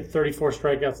guy. He had 34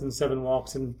 strikeouts and 7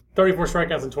 walks, and 34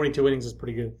 strikeouts and 22 innings is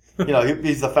pretty good.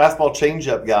 He's a fastball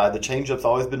changeup guy. The changeup's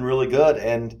always been really good,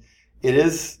 and it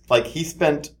is he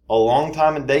spent a long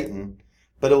time in Dayton,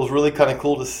 but it was really kind of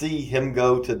cool to see him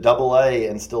go to Double-A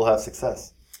and still have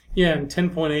success. Yeah, and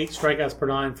 10.8 strikeouts per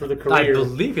 9 for the career. I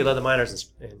believe he led the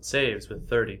minors in saves with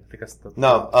 30. I think that's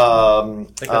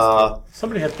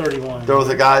somebody had 31. There was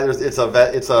a guy. It's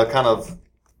a kind of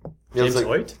James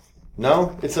Hoyt.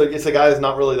 No, it's a guy who's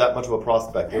not really that much of a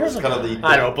prospect. It was kind of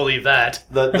I don't believe that.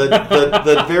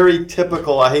 The very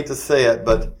typical. I hate to say it,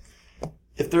 but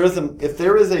if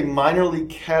there is a minor league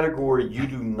category you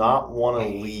do not want to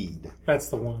lead, that's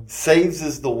the one. Saves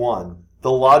is the one. The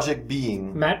logic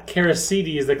being Matt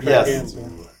Caracidi is the correct answer.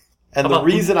 And the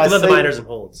reason I say the minors and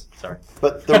holds. Sorry,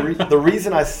 but the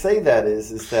reason I say that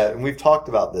is that, and we've talked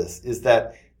about this, is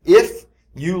that if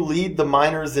you lead the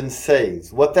minors in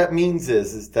saves, what that means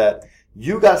is that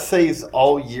you got saves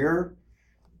all year.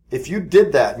 If you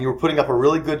did that and you were putting up a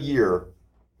really good year,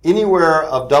 anywhere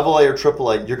of Double-A or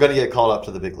Triple-A, you're going to get called up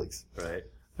to the big leagues. Right.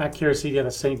 Matt Caracidi out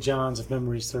of St. John's, if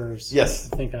memory serves.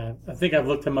 Yes. I think I've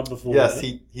looked him up before. Yes,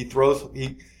 he throws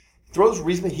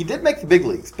reasonably. He did make the big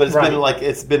leagues, but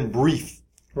it's been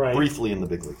briefly in the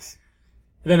big leagues.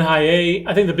 And then High A,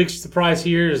 I think the big surprise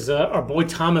here is our boy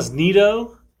Thomas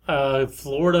Nido,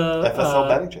 Florida FSL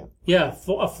batting champ. Yeah,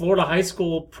 a Florida high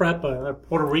school prep, a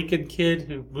Puerto Rican kid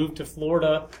who moved to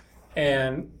Florida,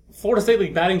 and Florida State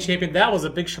League batting champion. That was a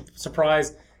big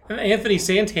surprise. And Anthony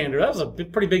Santander, that was a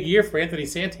pretty big year for Anthony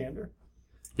Santander.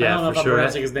 Yeah, I don't know if I'm sure.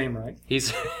 pronouncing his name right.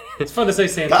 It's fun to say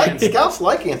Santander. Scouts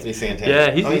like Anthony Santander.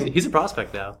 Yeah, he's a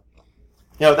prospect now.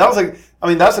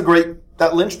 That's a great,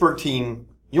 that Lynchburg team.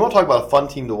 You want to talk about a fun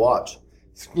team to watch?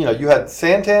 You had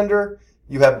Santander,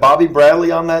 you had Bobby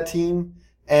Bradley on that team,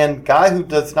 and guy who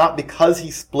does not because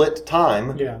he split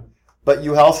time. Yeah. But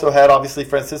you also had, obviously,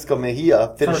 Francisco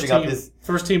Mejia finishing up his...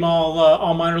 First team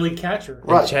all minor league catcher.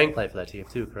 Right. And Chang played for that team,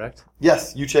 too, correct?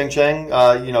 Yes, Yu Chang,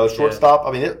 shortstop. Yeah.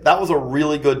 I mean, that was a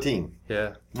really good team.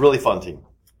 Yeah. Really fun team.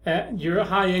 Your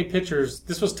high A pitchers,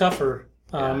 this was tougher.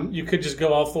 You could just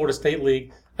go all Florida State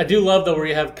League. I do love, though, where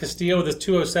you have Castillo with his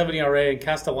 2.07 ERA and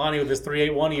Castellani with his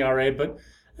 3.81 ERA, but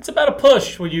it's about a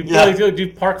push when you really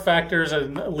do park factors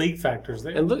and league factors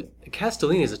there. And look,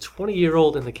 Castellini is a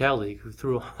 20-year-old in the Cal League who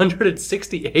threw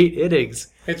 168 innings.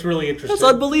 It's really interesting. That's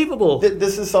unbelievable.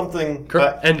 This is something...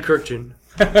 and Kirkjian.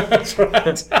 That's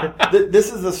right.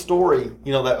 This is a story,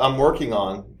 that I'm working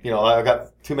on. I've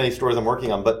got too many stories I'm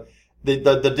working on, but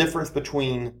the difference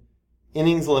between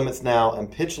innings limits now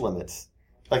and pitch limits,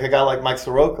 like a guy like Mike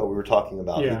Soroka we were talking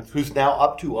about, who's now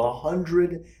up to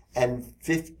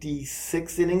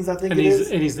 156 innings, I think And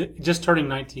he's just turning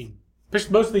 19. Pitched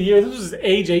most of the year. This was his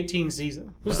age 18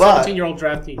 season. This was a 17-year-old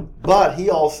draftee. But he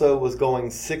also was going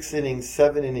 6 innings,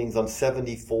 7 innings on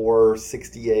 74,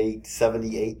 68,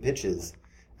 78 pitches.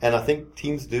 And I think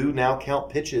teams do now count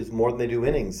pitches more than they do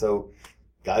innings. So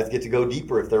guys get to go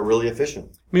deeper if they're really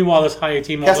efficient. Meanwhile, this high A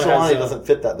team also Castellani doesn't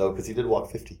fit that, though, because he did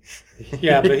walk 50.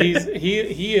 Yeah, but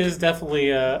he is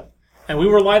definitely... and we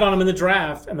were light on him in the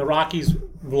draft, and the Rockies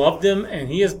loved him, and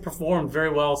he has performed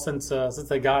very well since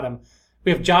they got him.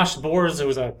 We have Josh Boers, who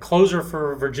was a closer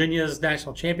for Virginia's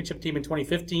national championship team in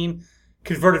 2015,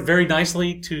 converted very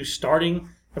nicely to starting.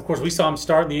 Of course, we saw him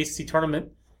start in the ACC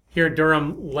tournament here at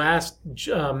Durham last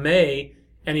May,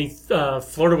 and he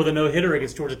flirted with a no-hitter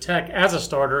against Georgia Tech as a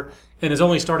starter in his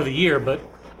only start of the year. But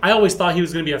I always thought he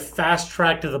was going to be a fast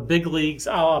track to the big leagues,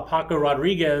 a la Paco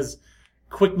Rodriguez,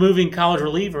 quick-moving college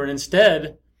reliever, and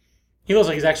instead he looks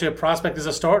like he's actually a prospect as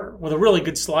a starter with a really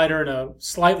good slider and a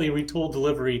slightly retooled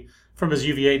delivery from his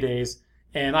UVA days.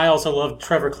 And I also love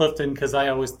Trevor Clifton because I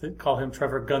always call him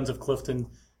Trevor Guns of Clifton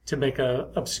to make a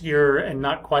obscure and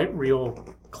not quite real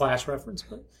Clash reference.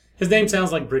 But his name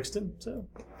sounds like Brixton. So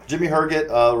Jimmy Herget,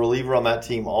 reliever on that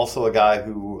team, also a guy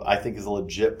who I think is a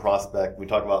legit prospect. We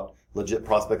talk about legit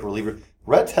prospect reliever.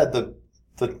 Rhett's had the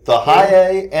high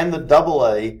A and the double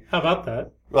A. How about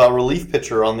that? Relief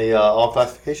pitcher on the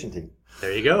all-classification team.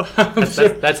 There you go.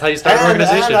 That's how you start an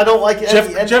organization. And I don't like it.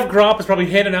 Jeff Gropp is probably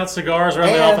handing out cigars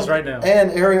around the office right now.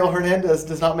 And Ariel Hernandez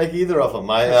does not make either of them.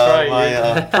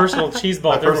 My personal cheese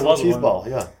ball. My personal cheese ball,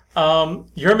 yeah.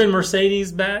 Yerman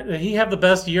Mercedes, Matt, did he have the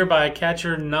best year by a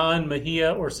catcher,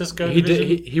 Mejia or Cisco?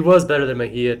 He was better than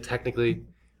Mejia, technically.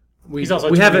 He's also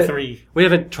 23. We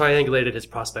haven't triangulated his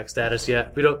prospect status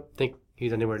yet. We don't think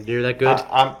he's anywhere near that good.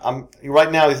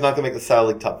 Right now, he's not going to make the Cy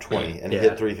League top 20, and he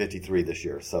hit 353 this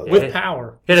year. So with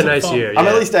power. Hit a nice year. I'm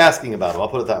at least asking about him. I'll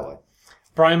put it that way.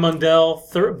 Brian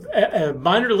Mundell,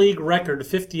 minor league record,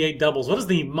 58 doubles. What does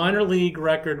the modern minor league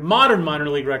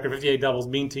record, 58 doubles,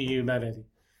 mean to you, Matt Eddy?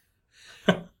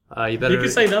 You can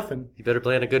say nothing. You better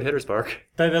play in a good hitter's park.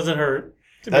 That doesn't hurt.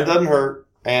 That doesn't hurt.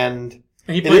 And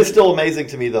it is still amazing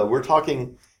to me, though. We're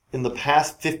talking in the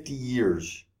past 50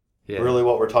 years. Yeah. Really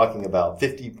what we're talking about.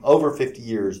 Over 50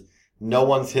 years, no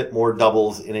one's hit more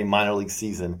doubles in a minor league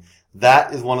season.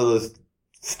 That is one of those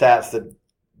stats that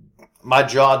my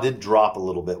jaw did drop a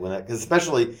little bit because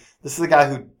especially this is a guy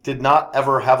who did not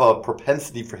ever have a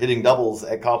propensity for hitting doubles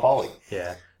at Cal Poly.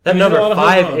 Yeah. That number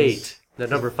 5'8". That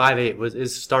number 5'8"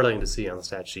 is startling to see on the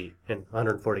stat sheet in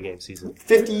 140 game season.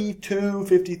 52,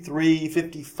 53,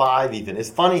 55 even. It's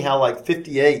funny how like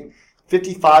 55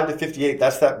 to 58,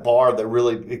 that's that bar that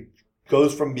really it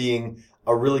goes from being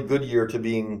a really good year to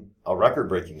being a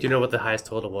record-breaking year. Do you know what the highest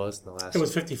total was in the last? It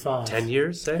was 55. 10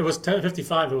 years, say? It was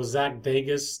 55. It was Zach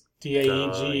Dages.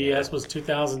 DAEGES was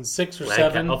 2006 or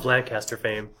 7. Of Lancaster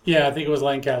fame. Yeah, I think it was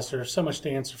Lancaster. So much to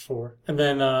answer for. And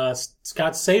then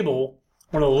Scott Sable,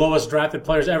 one of the lowest drafted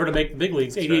players ever to make the big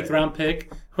leagues, 88th round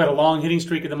pick, who had a long hitting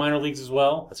streak in the minor leagues as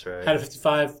well. That's right. Had a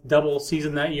 55 double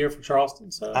season that year for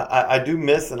Charleston. So I do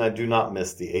miss and I do not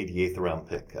miss the 88th round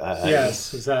pick.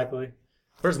 Yes, exactly.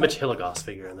 Where's Mitch Hilligoss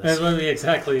figure in this?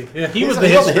 Exactly. Yeah, he was the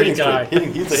hit streak guy.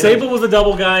 Sable was the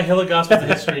double guy. Hilligoss was the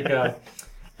hit streak guy.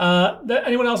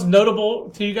 Anyone else notable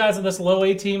to you guys in this low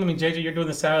A team? I mean, JJ, you're doing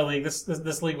the Sally League.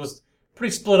 This league was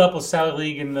pretty split up with Sally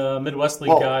League and the Midwest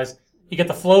League guys. You get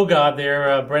the flow god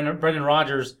there, Brendan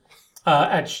Rodgers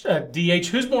at DH.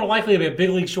 Who's more likely to be a big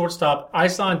league shortstop,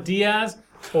 Isan Diaz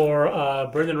or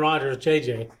Brendan Rodgers,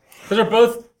 JJ? Those are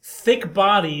both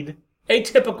thick-bodied,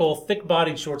 atypical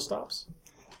thick-bodied shortstops.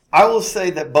 I will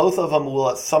say that both of them will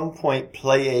at some point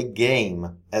play a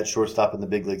game at shortstop in the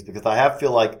big leagues because I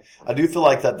do feel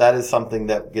like that is something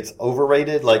that gets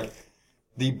overrated. Like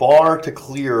the bar to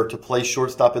clear to play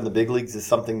shortstop in the big leagues is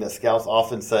something that scouts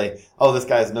often say, oh, this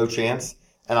guy has no chance.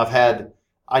 And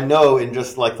I know in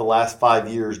just like the last 5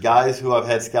 years, guys who I've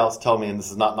had scouts tell me, and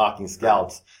this is not knocking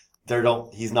scouts, they're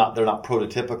not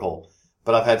prototypical.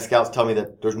 But I've had scouts tell me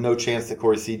that there's no chance that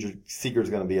Corey Seager is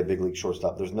going to be a big league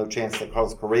shortstop. There's no chance that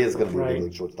Carlos Correa is going to be a big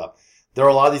league shortstop. There are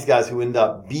a lot of these guys who end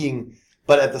up being,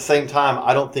 but at the same time,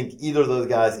 I don't think either of those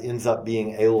guys ends up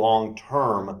being a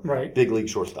long-term big league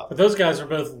shortstop. But those guys are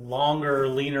both longer,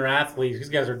 leaner athletes. These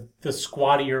guys are the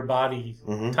squattier body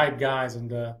type guys.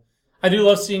 And I do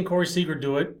love seeing Corey Seager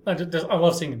do it. I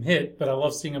love seeing him hit, but I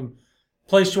love seeing him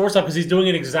play shortstop because he's doing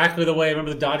it exactly the way I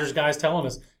remember the Dodgers guys telling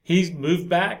us. He's moved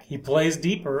back, he plays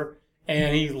deeper,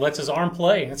 and he lets his arm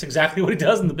play. And that's exactly what he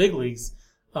does in the big leagues.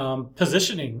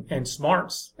 Positioning and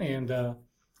smarts. And I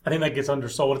think that gets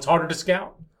undersold. It's harder to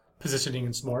scout positioning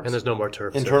and smarts. And there's no more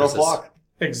turf. Internal clock.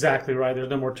 Exactly right.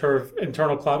 There's no more turf,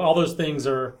 internal clock. All those things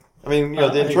are. I mean,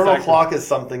 the internal clock is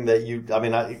something that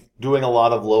doing a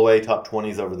lot of low A top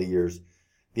 20s over the years.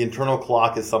 The internal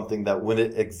clock is something that when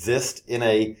it exists in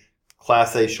a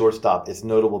Class A shortstop, it's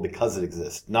notable because it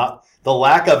exists. Not the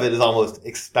lack of it is almost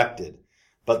expected,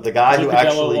 but the guy who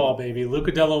actually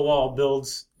Luca Della Wall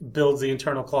builds the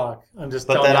internal clock. I'm just.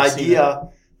 But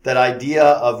that idea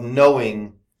of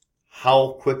knowing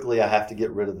how quickly I have to get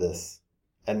rid of this,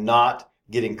 and not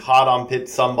getting caught on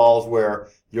some balls where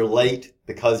you're late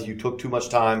because you took too much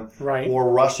time,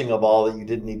 or rushing a ball that you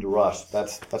didn't need to rush.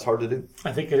 That's hard to do.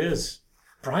 I think it is.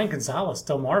 Brian Gonzalez,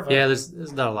 Delmarva. Yeah,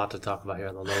 there's not a lot to talk about here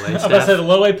on the low A I was staff. about to say the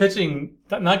low A pitching,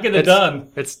 not getting it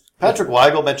done. It's Patrick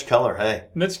Weigel, Mitch Keller. Hey,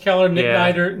 Mitch Keller, Nick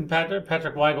Yeah. Neidert, and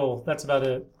Patrick Weigel. That's about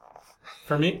it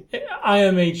for me.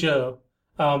 IMHO,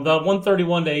 the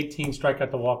 131 to 18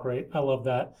 strikeout to walk rate. I love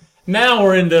that. Now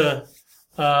we're into,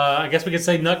 I guess we could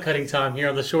say nut cutting time here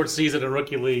on the short season of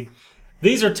Rookie League.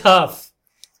 These are tough.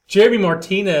 Jeremy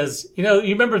Martinez, you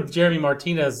remember Jeremy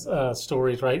Martinez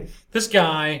stories, right? This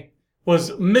guy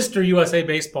was Mr. USA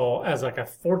Baseball as like a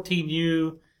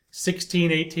 14U,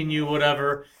 16, 18U,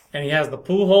 whatever, and he has the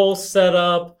pool hole set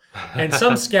up, and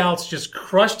some scouts just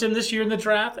crushed him this year in the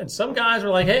draft, and some guys were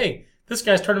like, hey, this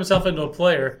guy's turned himself into a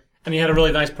player, and he had a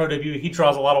really nice pro debut. He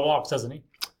draws a lot of walks, doesn't he?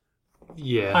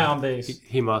 Yeah. High on base.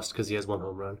 He must, because he has 1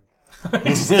 home run.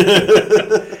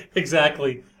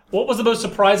 Exactly. What was the most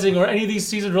surprising, or any of these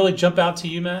seasons really jump out to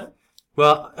you, Matt?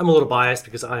 Well, I'm a little biased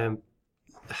because I am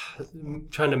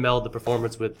trying to meld the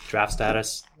performance with draft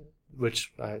status,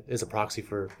 which is a proxy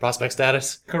for prospect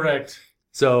status. Correct.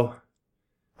 So,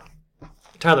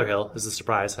 Tyler Hill is a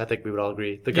surprise. I think we would all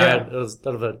agree. The guy was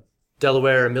out of a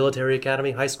Delaware Military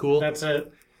Academy high school. That's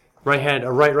it.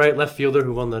 Right left fielder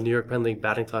who won the New York Penn League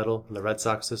batting title in the Red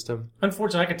Sox system.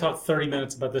 Unfortunately, I could talk 30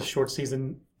 minutes about this short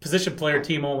season position player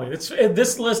team only.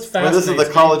 This list fascinates this is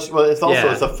the college. Well, it's also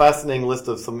Yeah. it's a fascinating list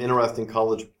of some interesting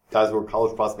college guys who were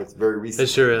college prospects very recently.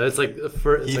 It's sure. It's like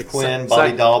Heath Quinn,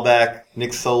 Bobby Dahlbeck,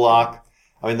 Nick Solak.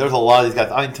 I mean, there's a lot of these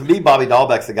guys. I mean, to me, Bobby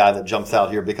Dahlbeck's the guy that jumps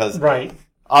out here because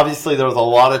obviously there was a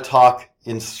lot of talk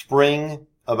in spring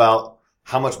about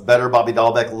how much better Bobby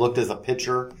Dahlbeck looked as a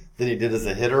pitcher than he did as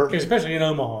a hitter. Especially in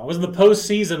Omaha. It was in the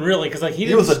postseason, really, because like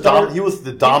he was didn't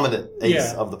the dominant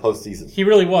ace of the postseason. He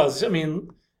really was. I mean,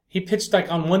 he pitched like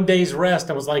on 1 day's rest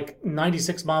and was like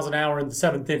 96 miles an hour in the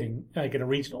 7th inning, like in a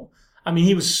regional. I mean,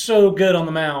 he was so good on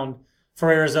the mound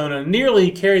for Arizona. Nearly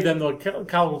carried them to a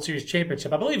College World Series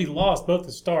championship. I believe he lost both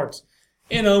the starts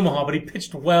in Omaha, but he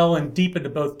pitched well and deep into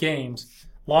both games.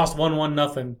 Lost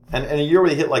 1-1-0. And a year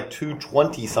where he hit like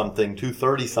 220-something,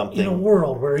 230-something. In a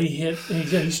world where he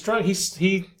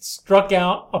struck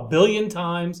out 1 billion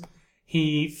times.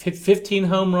 He hit 15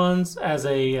 home runs as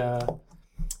a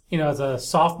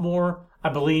sophomore. I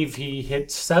believe he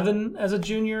hit 7 as a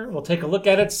junior. We'll take a look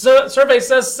at it. Survey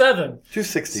says 7.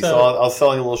 260. So I was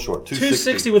selling a little short.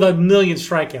 260 with 1 million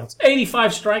strikeouts.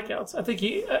 85 strikeouts. I think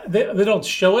they don't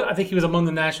show it. I think he was among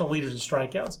the national leaders in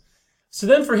strikeouts. So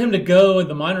then for him to go in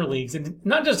the minor leagues and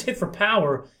not just hit for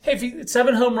power. Hey, if he hit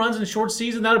 7 home runs in a short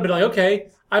season, that would be like,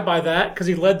 okay, I buy that because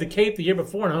he led the Cape the year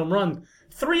before in home run.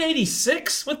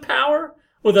 386 with power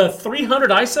with a 300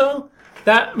 ISO.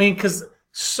 Because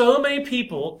so many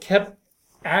people kept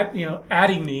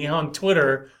adding me on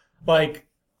Twitter like,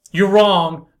 you're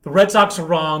wrong. The Red Sox are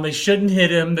wrong. They shouldn't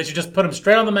hit him. They should just put him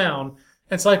straight on the mound.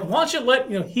 And it's like, why don't you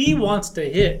let, he wants to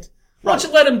hit. Why don't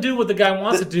you let him do what the guy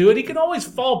wants to do, and he can always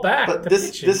fall back. But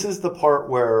this is the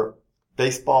part where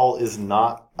baseball is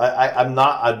not. I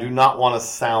do not want to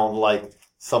sound like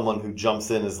someone who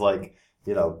jumps in as like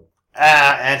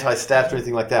anti-stats or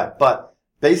anything like that. But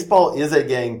baseball is a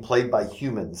game played by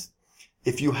humans.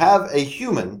 If you have a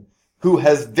human who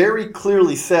has very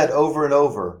clearly said over and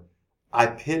over, "I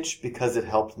pitch because it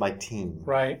helps my team.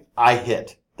 Right. I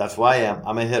hit. That's why I am.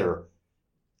 I'm a hitter."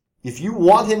 If you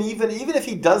want him, even if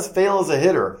he does fail as a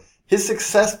hitter, his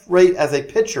success rate as a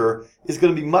pitcher is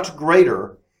going to be much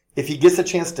greater if he gets a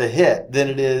chance to hit than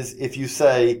it is if you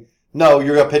say, no,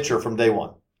 you're a pitcher from day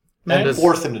one. And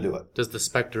force him to do it. Does the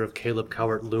specter of Caleb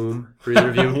Cowart loom for either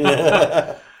of you?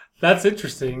 That's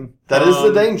interesting. That is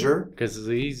the danger. Because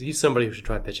he's somebody who should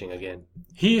try pitching again.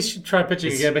 He should try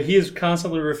pitching again, but he has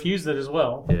constantly refused it as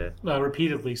well. Yeah.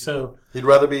 Repeatedly. So he'd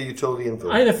rather be a utility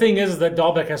infielder. I think the thing is that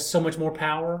Dahlbeck has so much more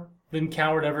power than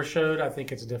Cowart ever showed. I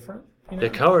think it's different. Yeah,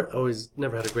 Cowart always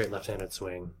never had a great left-handed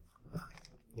swing.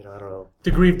 I don't know.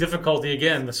 Degree of difficulty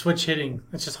again. The switch hitting.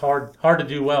 It's just hard to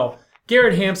do well.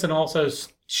 Garrett Hampson also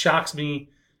shocks me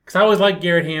because I always liked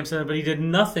Garrett Hampson, but he did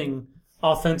nothing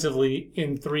offensively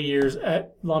in 3 years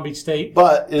at Long Beach State.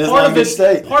 But it is Long Beach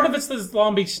State. Part of it's this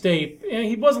Long Beach State. And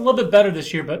he was a little bit better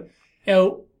this year, but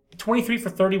 23 for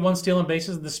 31 stealing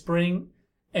bases in the spring,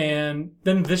 and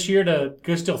then this year to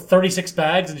go steal 36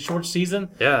 bags in a short season.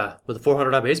 Yeah, with a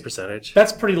 400 on base percentage.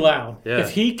 That's pretty loud. Yeah. If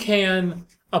he can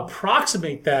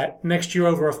approximate that next year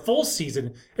over a full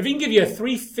season, if he can give you a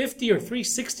 350 or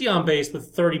 360 on base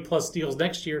with 30 plus steals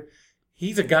next year,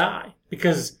 he's a guy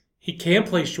because he can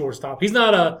play shortstop. He's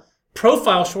not a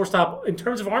profile shortstop in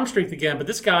terms of arm strength again, but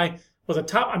this guy was a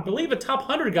top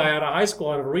 100 guy out of high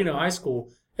school, out of Reno High School.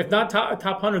 If not top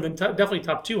 100, then definitely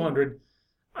top 200.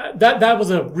 That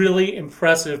was a really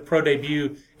impressive pro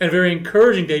debut and a very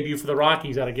encouraging debut for the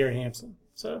Rockies out of Gary Hampson.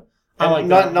 So I like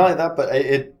that. Not only that, but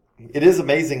it is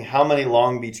amazing how many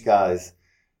Long Beach guys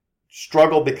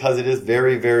struggle because it is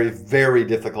very, very, very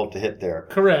difficult to hit there.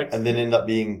 Correct. And then end up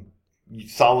being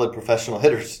solid professional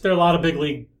hitters. There are a lot of big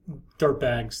league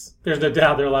dirtbags. There's no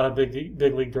doubt there are a lot of big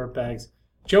league dirtbags.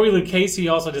 Joey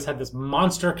Lucchesi also just had this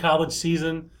monster college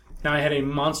season. Now he had a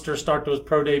monster start to his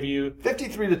pro debut.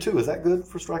 53-2, is that good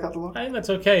for strikeout to walk? I think that's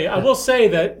okay. I will say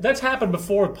that's happened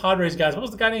before with Padres guys. What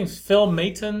was the guy named Phil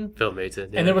Maton? Phil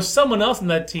Maton, yeah. And there was someone else in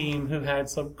that team who had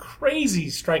some crazy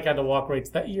strikeout to walk rates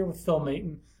that year with Phil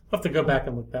Maton. I'll have to go back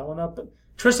and look that one up. But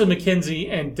Tristan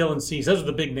McKenzie and Dylan Cease, those are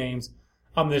the big names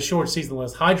on the short season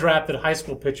list. High drafted high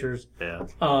school pitchers. Yeah.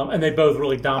 And they both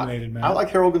really dominated, man. I like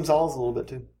Harold Gonzalez a little bit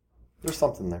too. There's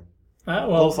something there. Well,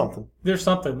 a little something. There's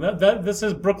something. This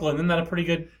is Brooklyn. Isn't that a pretty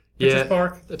good pitcher's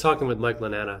park? Talking with Mike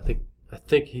Lanana, I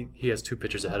think he has 2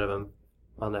 pitchers ahead of him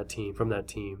on that team, from that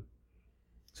team.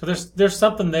 So there's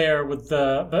something there with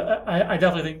but I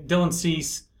definitely think Dylan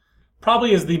Cease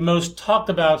probably is the most talked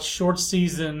about short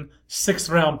season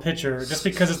 6th round pitcher, just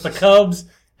because it's the Cubs,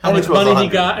 how much money he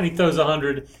got, and he throws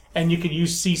 100, and you can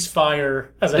use ceasefire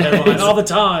as a headline all the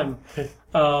time.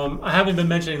 I haven't been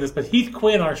mentioning this, but Heath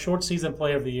Quinn, our short season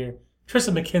player of the year.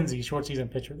 Tristan McKenzie, short season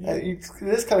pitcher of the year. It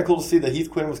is kind of cool to see that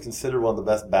Heath Quinn was considered one of the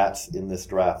best bats in this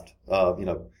draft. And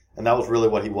that was really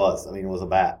what he was. I mean, it was a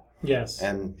bat. Yes.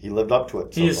 And he lived up to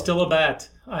it. He is still a bat.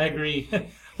 I agree.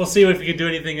 We'll see if we can do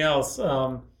anything else.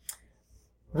 Our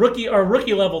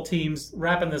rookie level teams,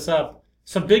 wrapping this up.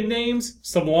 Some big names,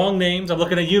 some long names. I'm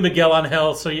looking at you, Miguel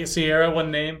Angel Sierra,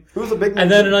 one name. Who's a big name?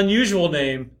 And then an unusual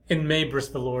name in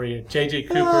Maybris Valoria, J.J.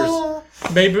 Cooper's.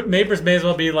 Maybris may as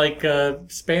well be like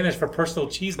Spanish for personal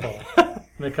cheese ball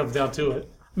when it comes down to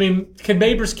it. I mean, can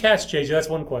Maybris catch, J.J.? That's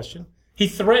one question. He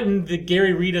threatened the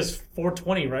Gary Rita's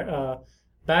 420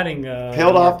 batting.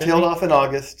 Tailed off in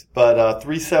August, but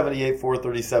 378,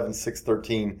 437,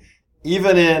 613.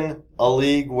 Even in a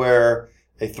league where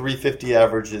a 350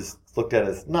 average is looked at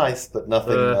as nice, but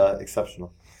nothing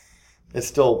exceptional. It's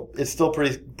still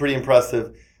pretty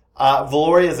impressive.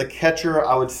 Valoria as a catcher,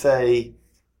 I would say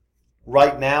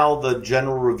right now the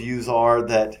general reviews are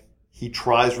that he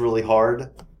tries really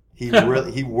hard.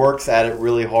 He works at it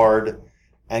really hard,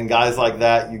 and guys like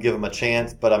that, you give him a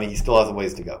chance, but I mean he still has a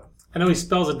ways to go. I know he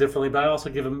spells it differently, but I also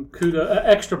give him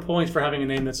extra points for having a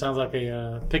name that sounds like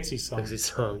a Pixie song. Pixie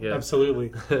song, yeah.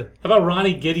 Absolutely. How about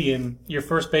Ronnie Gideon, your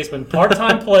first baseman?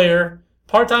 Part-time player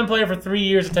for 3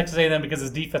 years at Texas A&M because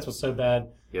his defense was so bad.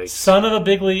 Yikes. Son of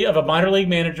a minor league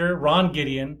manager, Ron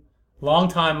Gideon,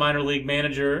 longtime minor league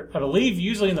manager, I believe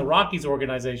usually in the Rockies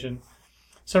organization.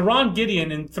 So Ron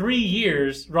Gideon, in 3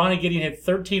 years, Ronnie Gideon hit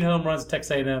 13 home runs at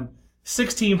Texas A&M.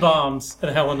 16 bombs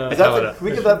at Helena. Can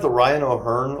we give that the Ryan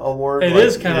O'Hearn Award? It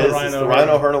is kind of the Ryan O'Hearn. The Ryan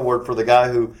O'Hearn Award for the guy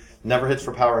who never hits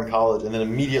for power in college and then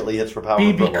immediately hits for power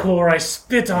in football. BB Core, I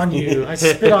spit on you. I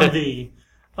spit on thee.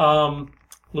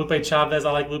 Lupe Chavez,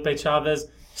 I like Lupe Chavez.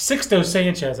 Sixto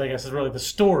Sanchez, I guess, is really the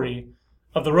story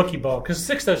of the rookie ball. Because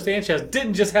Sixto Sanchez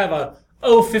didn't just have a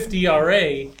 0.50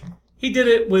 ERA. He did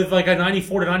it with like a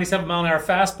 94 to 97 mile an hour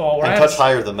fastball. And touched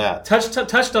higher than that. Touched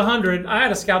 100. I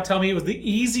had a scout tell me it was the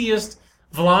easiest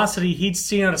velocity he'd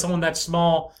seen out of someone that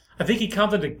small. I think he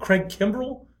complimented Craig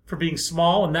Kimbrell for being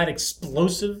small and that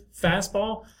explosive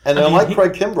fastball. And unlike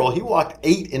Craig Kimbrell, he walked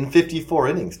 8 in 54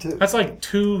 innings too. That's like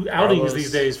 2 outings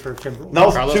these days for Kimbrell.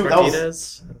 Carlos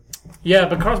Martinez. Yeah,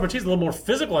 but Carlos Martinez is a little more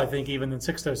physical, I think, even than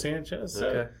Sixto Sanchez.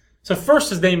 So first,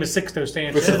 his name is Sixto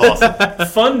Sanchez. Which is awesome.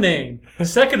 Fun name.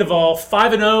 Second of all,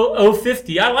 5-0,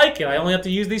 050. I like it. I only have to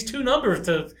use these 2 numbers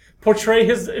to portray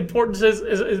his importance,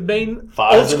 his main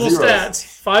old school stats.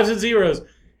 5s and 0s.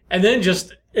 And then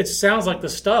it sounds like the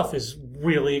stuff is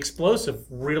really explosive,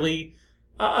 really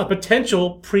a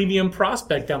potential premium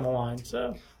prospect down the line.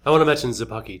 So I want to mention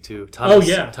Zippucki, too. Thomas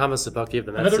Zippucki of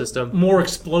the Mets system. More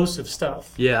explosive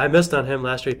stuff. Yeah, I missed on him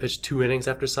last year. He pitched 2 innings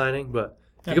after signing, but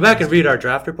if you go back and read our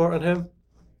draft report on him,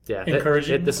 yeah,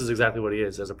 encouraging. This is exactly what he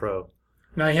is as a pro.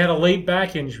 Now, he had a late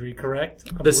back injury,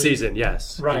 correct? This season,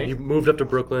 yes. Right. He moved up to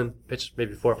Brooklyn, pitched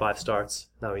maybe 4 or 5 starts.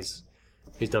 Now he's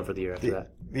done for the year after that.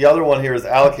 The other one here is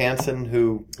Alec Hansen,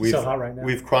 who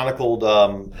we've chronicled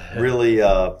really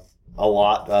a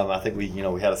lot. I think we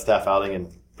had a staff outing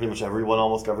and pretty much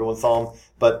almost everyone saw him.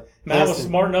 But Matt was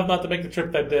smart enough not to make the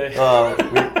trip that day.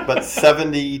 But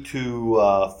 70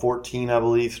 to 14, I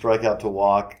believe, strikeout to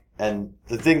walk. And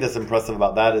the thing that's impressive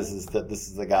about that is that this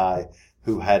is a guy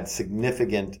who had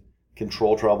significant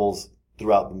control troubles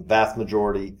throughout the vast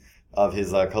majority of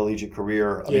his collegiate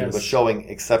career. I mean, he was showing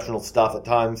exceptional stuff at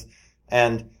times.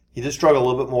 And He did struggle a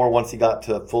little bit more once he got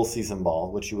to full season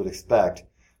ball, which you would expect.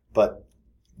 But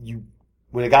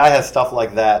when a guy has stuff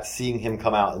like that, seeing him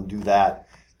come out and do that,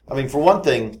 I mean, for one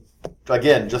thing,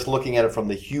 again, just looking at it from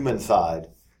the human side,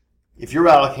 if you're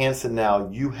Alec Hansen now,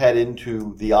 you head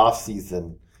into the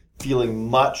offseason feeling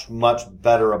much, much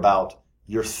better about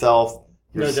yourself,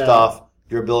 your stuff,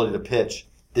 your ability to pitch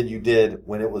than you did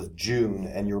when it was June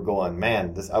and you were going,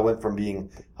 man, I went from being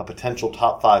a potential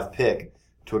top 5 pick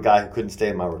to a guy who couldn't stay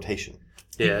in my rotation.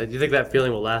 Yeah, do you think that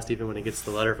feeling will last even when he gets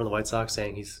the letter from the White Sox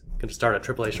saying he's going to start at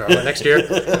AAA Charlotte next year?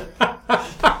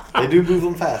 They do move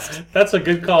them fast. That's a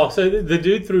good call. So the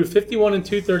dude threw 51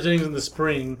 2/3 innings in the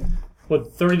spring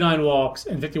with 39 walks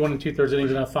and 51 2/3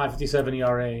 innings and a 5.57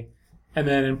 ERA. And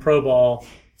then in pro ball,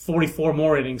 44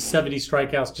 more innings, 70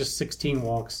 strikeouts, just 16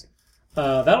 walks.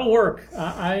 That'll work.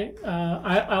 I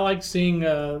like seeing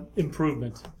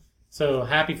improvement. So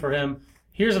happy for him.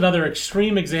 Here's another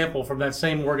extreme example from that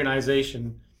same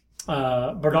organization.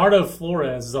 Bernardo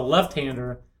Flores is a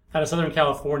left-hander out of Southern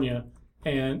California.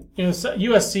 And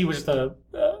USC was just a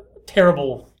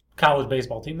terrible college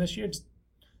baseball team this year.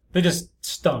 They just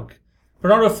stunk.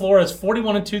 Bernardo Flores,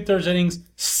 41 2/3 innings,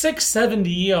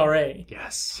 6.70 ERA.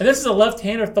 Yes. And this is a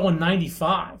left-hander throwing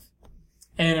 95.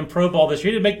 And in pro ball this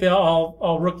year, he didn't make the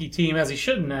all-rookie team as he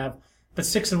shouldn't have. But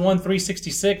 6-1,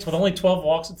 366 with only 12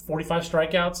 walks and 45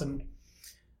 strikeouts. And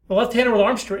the left-hander with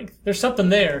arm strength. There's something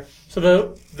there.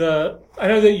 So I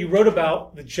know that you wrote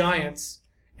about the Giants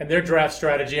and their draft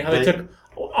strategy, how they took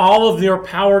all of their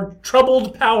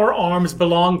troubled power arms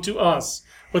belong to us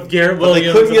with Garrett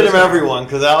Williams. They couldn't get him everyone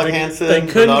because Alec Hansen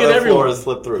and Bernardo Flores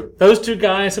slipped through. Those two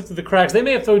guys slipped through the cracks. They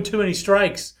may have thrown too many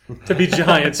strikes to be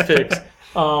Giants picks.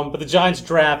 But the Giants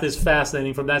draft is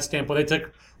fascinating from that standpoint. They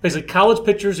took basically college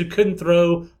pitchers who couldn't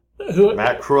throw,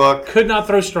 Matt Crook could not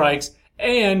throw strikes,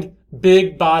 and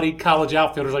big-bodied college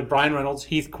outfielders like Brian Reynolds,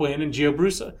 Heath Quinn, and Gio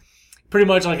Brusa. Pretty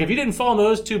much like if you didn't fall into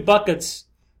those two buckets,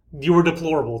 you were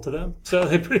deplorable to them. So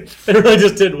they really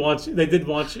just didn't want you. They did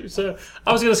want you. So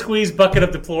I was going to squeeze bucket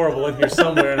of deplorable in here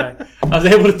somewhere, and I was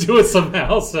able to do it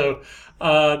somehow. So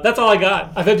that's all I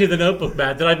got. I've emptied the notebook,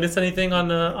 Matt. Did I miss anything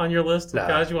on your list of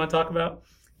guys you want to talk about?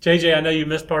 JJ, I know you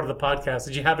missed part of the podcast.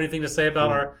 Did you have anything to say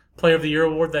about our Player of the Year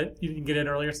award that you didn't get in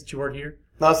earlier since you weren't here?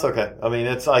 No, it's okay. I mean,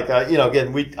 it's like,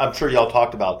 again, I'm sure y'all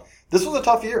talked about, this was a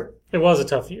tough year. It was a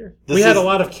tough year. We had a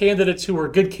lot of candidates who were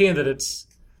good candidates.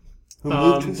 Who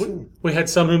moved too soon. We had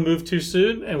some who moved too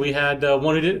soon, and we had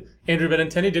one who didn't. Andrew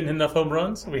Benintendi didn't hit enough home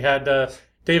runs. We had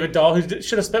David Dahl, who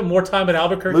should have spent more time at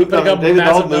Albuquerque. David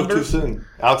Dahl moved too soon.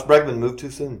 Alex Bregman moved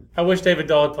too soon. I wish David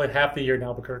Dahl had played half the year in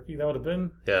Albuquerque. That would have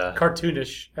been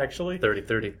cartoonish, actually.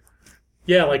 30-30.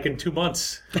 Yeah, like in 2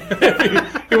 months.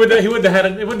 he wouldn't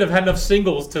have had enough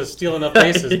singles to steal enough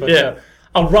bases. But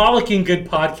a rollicking good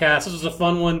podcast. This was a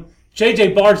fun one.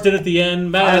 JJ barged in at the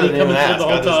end. Matt, he coming through the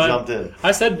whole time. Jumped in.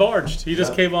 I said barged. He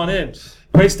just came on in.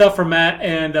 Great stuff from Matt,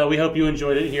 and we hope you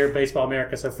enjoyed it here at Baseball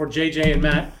America. So for JJ and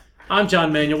Matt, I'm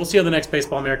John Manuel. We'll see you on the next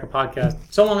Baseball America podcast.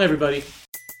 So long, everybody.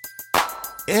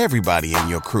 Everybody in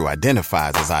your crew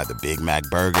identifies as either Big Mac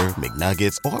Burger,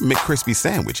 McNuggets, or McCrispy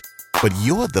Sandwich. But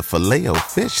you're the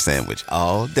Filet-O-Fish Sandwich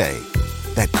all day.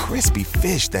 That crispy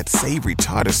fish, that savory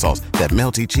tartar sauce, that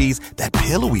melty cheese, that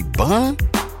pillowy bun.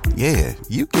 Yeah,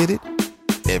 you get it.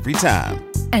 Every time.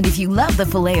 And if you love the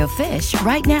Filet-O-Fish,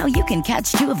 right now you can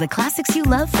catch 2 of the classics you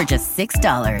love for just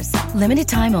 $6. Limited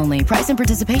time only. Price and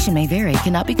participation may vary.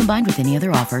 Cannot be combined with any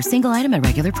other offer. Single item at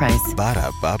regular price.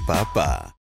 Ba-da-ba-ba-ba.